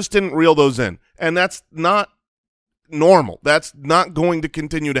 just didn't reel those in. And that's not normal. That's not going to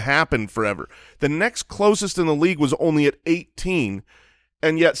continue to happen forever. The next closest in the league was only at 18,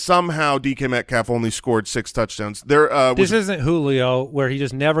 and yet somehow DK Metcalf only scored 6 touchdowns. This isn't Julio where he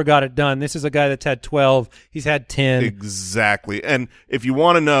just never got it done. This is a guy that's had 12. He's had 10. Exactly. And if you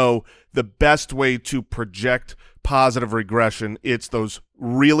want to know the best way to project positive regression, it's those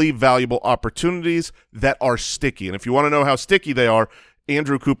really valuable opportunities that are sticky. And if you want to know how sticky they are,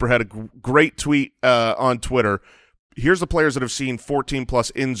 Andrew Cooper had a great tweet on Twitter. Here's the players that have seen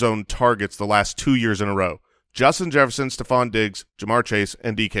 14-plus end zone targets the last 2 years in a row. Justin Jefferson, Stephon Diggs, Jamar Chase,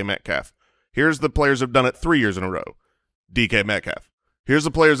 and DK Metcalf. Here's the players that have done it 3 years in a row. DK Metcalf. Here's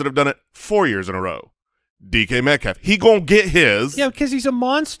the players that have done it 4 years in a row. DK Metcalf. He gonna get his. Yeah, because he's a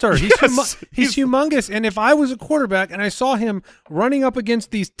monster. Yes, He's humongous. And if I was a quarterback and I saw him running up against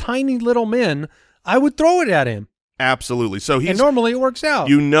these tiny little men, I would throw it at him. Absolutely. So and normally it works out.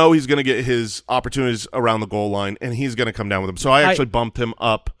 You know he's going to get his opportunities around the goal line, and he's going to come down with them. So I actually bumped him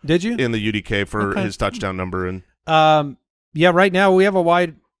up. Did you? In the UDK for his touchdown number. And yeah, right now we have a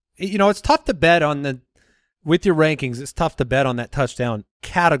wide – it's tough to bet on the – with your rankings, it's tough to bet on that touchdown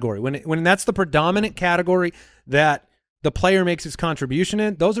category. When that's the predominant category that the player makes his contribution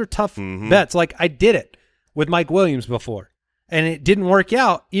in, those are tough bets. Like I did it with Mike Williams before, and it didn't work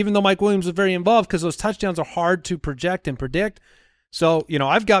out, even though Mike Williams was very involved because those touchdowns are hard to project and predict. So,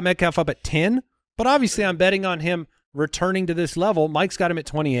 I've got Metcalf up at 10, but obviously I'm betting on him returning to this level. Mike's got him at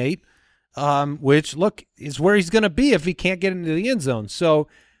 28, which, look, is where he's going to be if he can't get into the end zone. So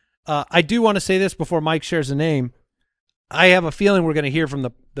I do want to say this before Mike shares a name. I have a feeling we're going to hear from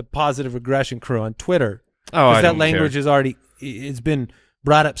the positive regression crew on Twitter. Oh, because that language is already – it's been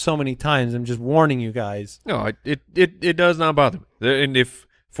brought up so many times. I'm just warning you guys. No, it does not bother me. And if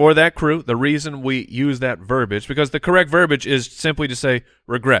for that crew, the reason we use that verbiage, because the correct verbiage is simply to say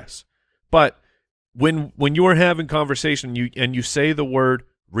regress. But when you're having conversation and you say the word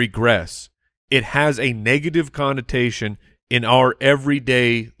regress, it has a negative connotation in our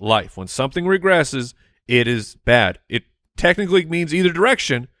everyday life. When something regresses, it is bad. It technically means either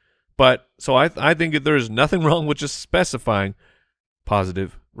direction, but so I think there's nothing wrong with just specifying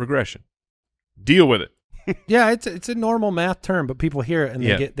positive regression. Deal with it. Yeah, it's a normal math term, but people hear it and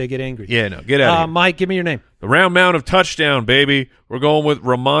they get angry. Yeah, no, get out of here. Mike, give me your name. The round mound of touchdown, baby. We're going with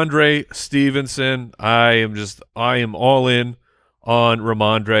Ramondre Stevenson. I am all in on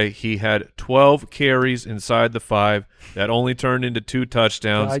Ramondre. He had 12 carries inside the 5 that only turned into 2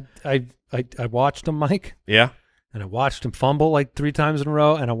 touchdowns. I watched him, Mike. Yeah. And I watched him fumble like 3 times in a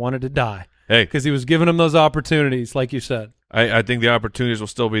row, and I wanted to die. Hey, because he was giving him those opportunities, like you said. I think the opportunities will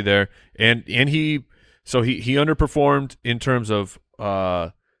still be there, and he underperformed in terms of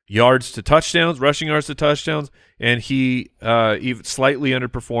yards to touchdowns, rushing yards to touchdowns, and he even slightly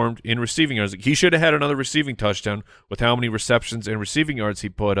underperformed in receiving yards. He should have had another receiving touchdown with how many receptions and receiving yards he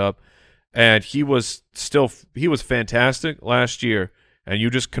put up, and he was fantastic last year. And you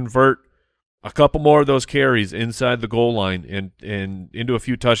just convert a couple more of those carries inside the goal line and into a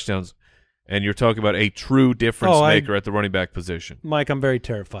few touchdowns, and you're talking about a true difference maker at the running back position. Mike, I'm very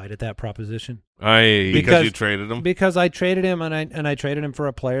terrified at that proposition. Because you traded him? Because I traded him, and I traded him for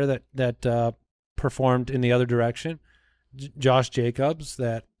a player that performed in the other direction, Josh Jacobs.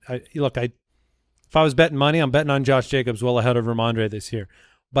 If I was betting money, I'm betting on Josh Jacobs well ahead of Ramondre this year.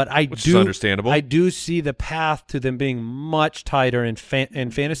 But Which is understandable. I do see the path to them being much tighter in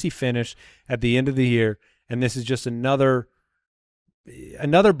fantasy finish at the end of the year, and this is just another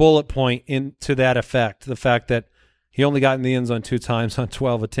bullet point into that effect. The fact that he only got in the end zone 2 times on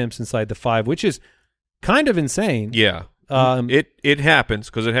 12 attempts inside the 5, which is kind of insane. Yeah, it happens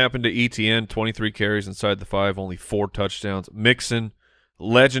because it happened to ETN, 23 carries inside the 5, only 4 touchdowns. Mixon,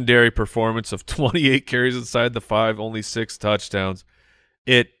 legendary performance of 28 carries inside the 5, only 6 touchdowns.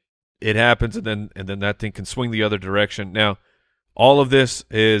 It happens, and then that thing can swing the other direction. Now, all of this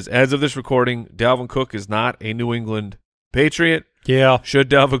is, as of this recording, Dalvin Cook is not a New England Patriot. Yeah. Should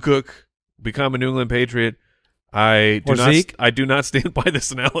Dalvin Cook become a New England Patriot, I do not stand by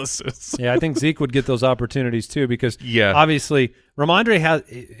this analysis. Yeah, I think Zeke would get those opportunities too, because obviously Ramondre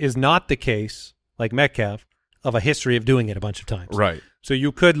is not the case, like Metcalf, of a history of doing it a bunch of times. Right. So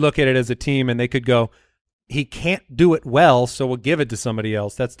you could look at it as a team, and they could go, he can't do it well, so we'll give it to somebody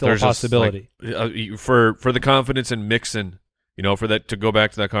else. That's still a possibility. For the confidence in Mixon, for that, to go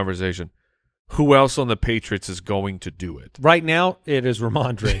back to that conversation, who else on the Patriots is going to do it? Right now, it is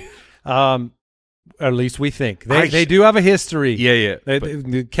Ramondre. At least we think. They do have a history. Yeah.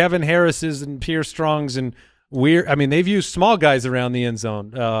 Kevin Harris's and Pierre Strong's and they've used small guys around the end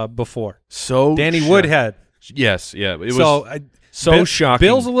zone before. So Danny Woodhead. Yes, yeah. It was so shocking.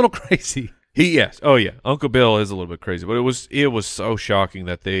 Bill's a little crazy. Oh yeah, Uncle Bill is a little bit crazy, but it was so shocking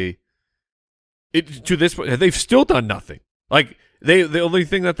that to this point they've still done nothing. Like the only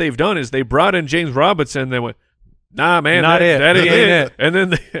thing that they've done is they brought in James Robinson. And they went, nah, man, that ain't it.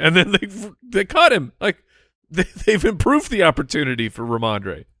 And then they cut him. Like they've improved the opportunity for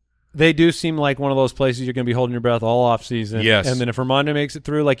Ramondre. They do seem like one of those places you're going to be holding your breath all off season. Yes, and then if Ramondre makes it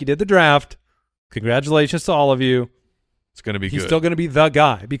through like he did the draft, congratulations to all of you. It's going to be good. He's still going to be the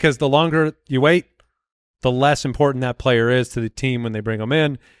guy, because the longer you wait, the less important that player is to the team when they bring him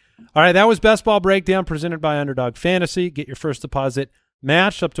in. All right, that was Best Ball Breakdown presented by Underdog Fantasy. Get your first deposit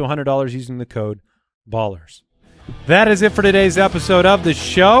match up to $100 using the code BALLERS. That is it for today's episode of the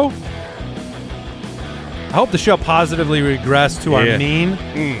show. I hope the show positively regressed to our mean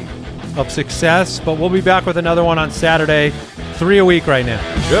of success, but we'll be back with another one on Saturday, 3 a week right now.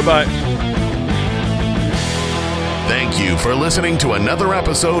 Goodbye. Thank you for listening to another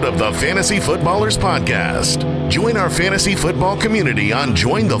episode of the Fantasy Footballers Podcast. Join our fantasy football community on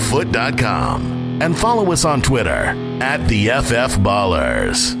jointhefoot.com and follow us on Twitter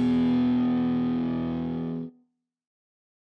 @TheFFBallers.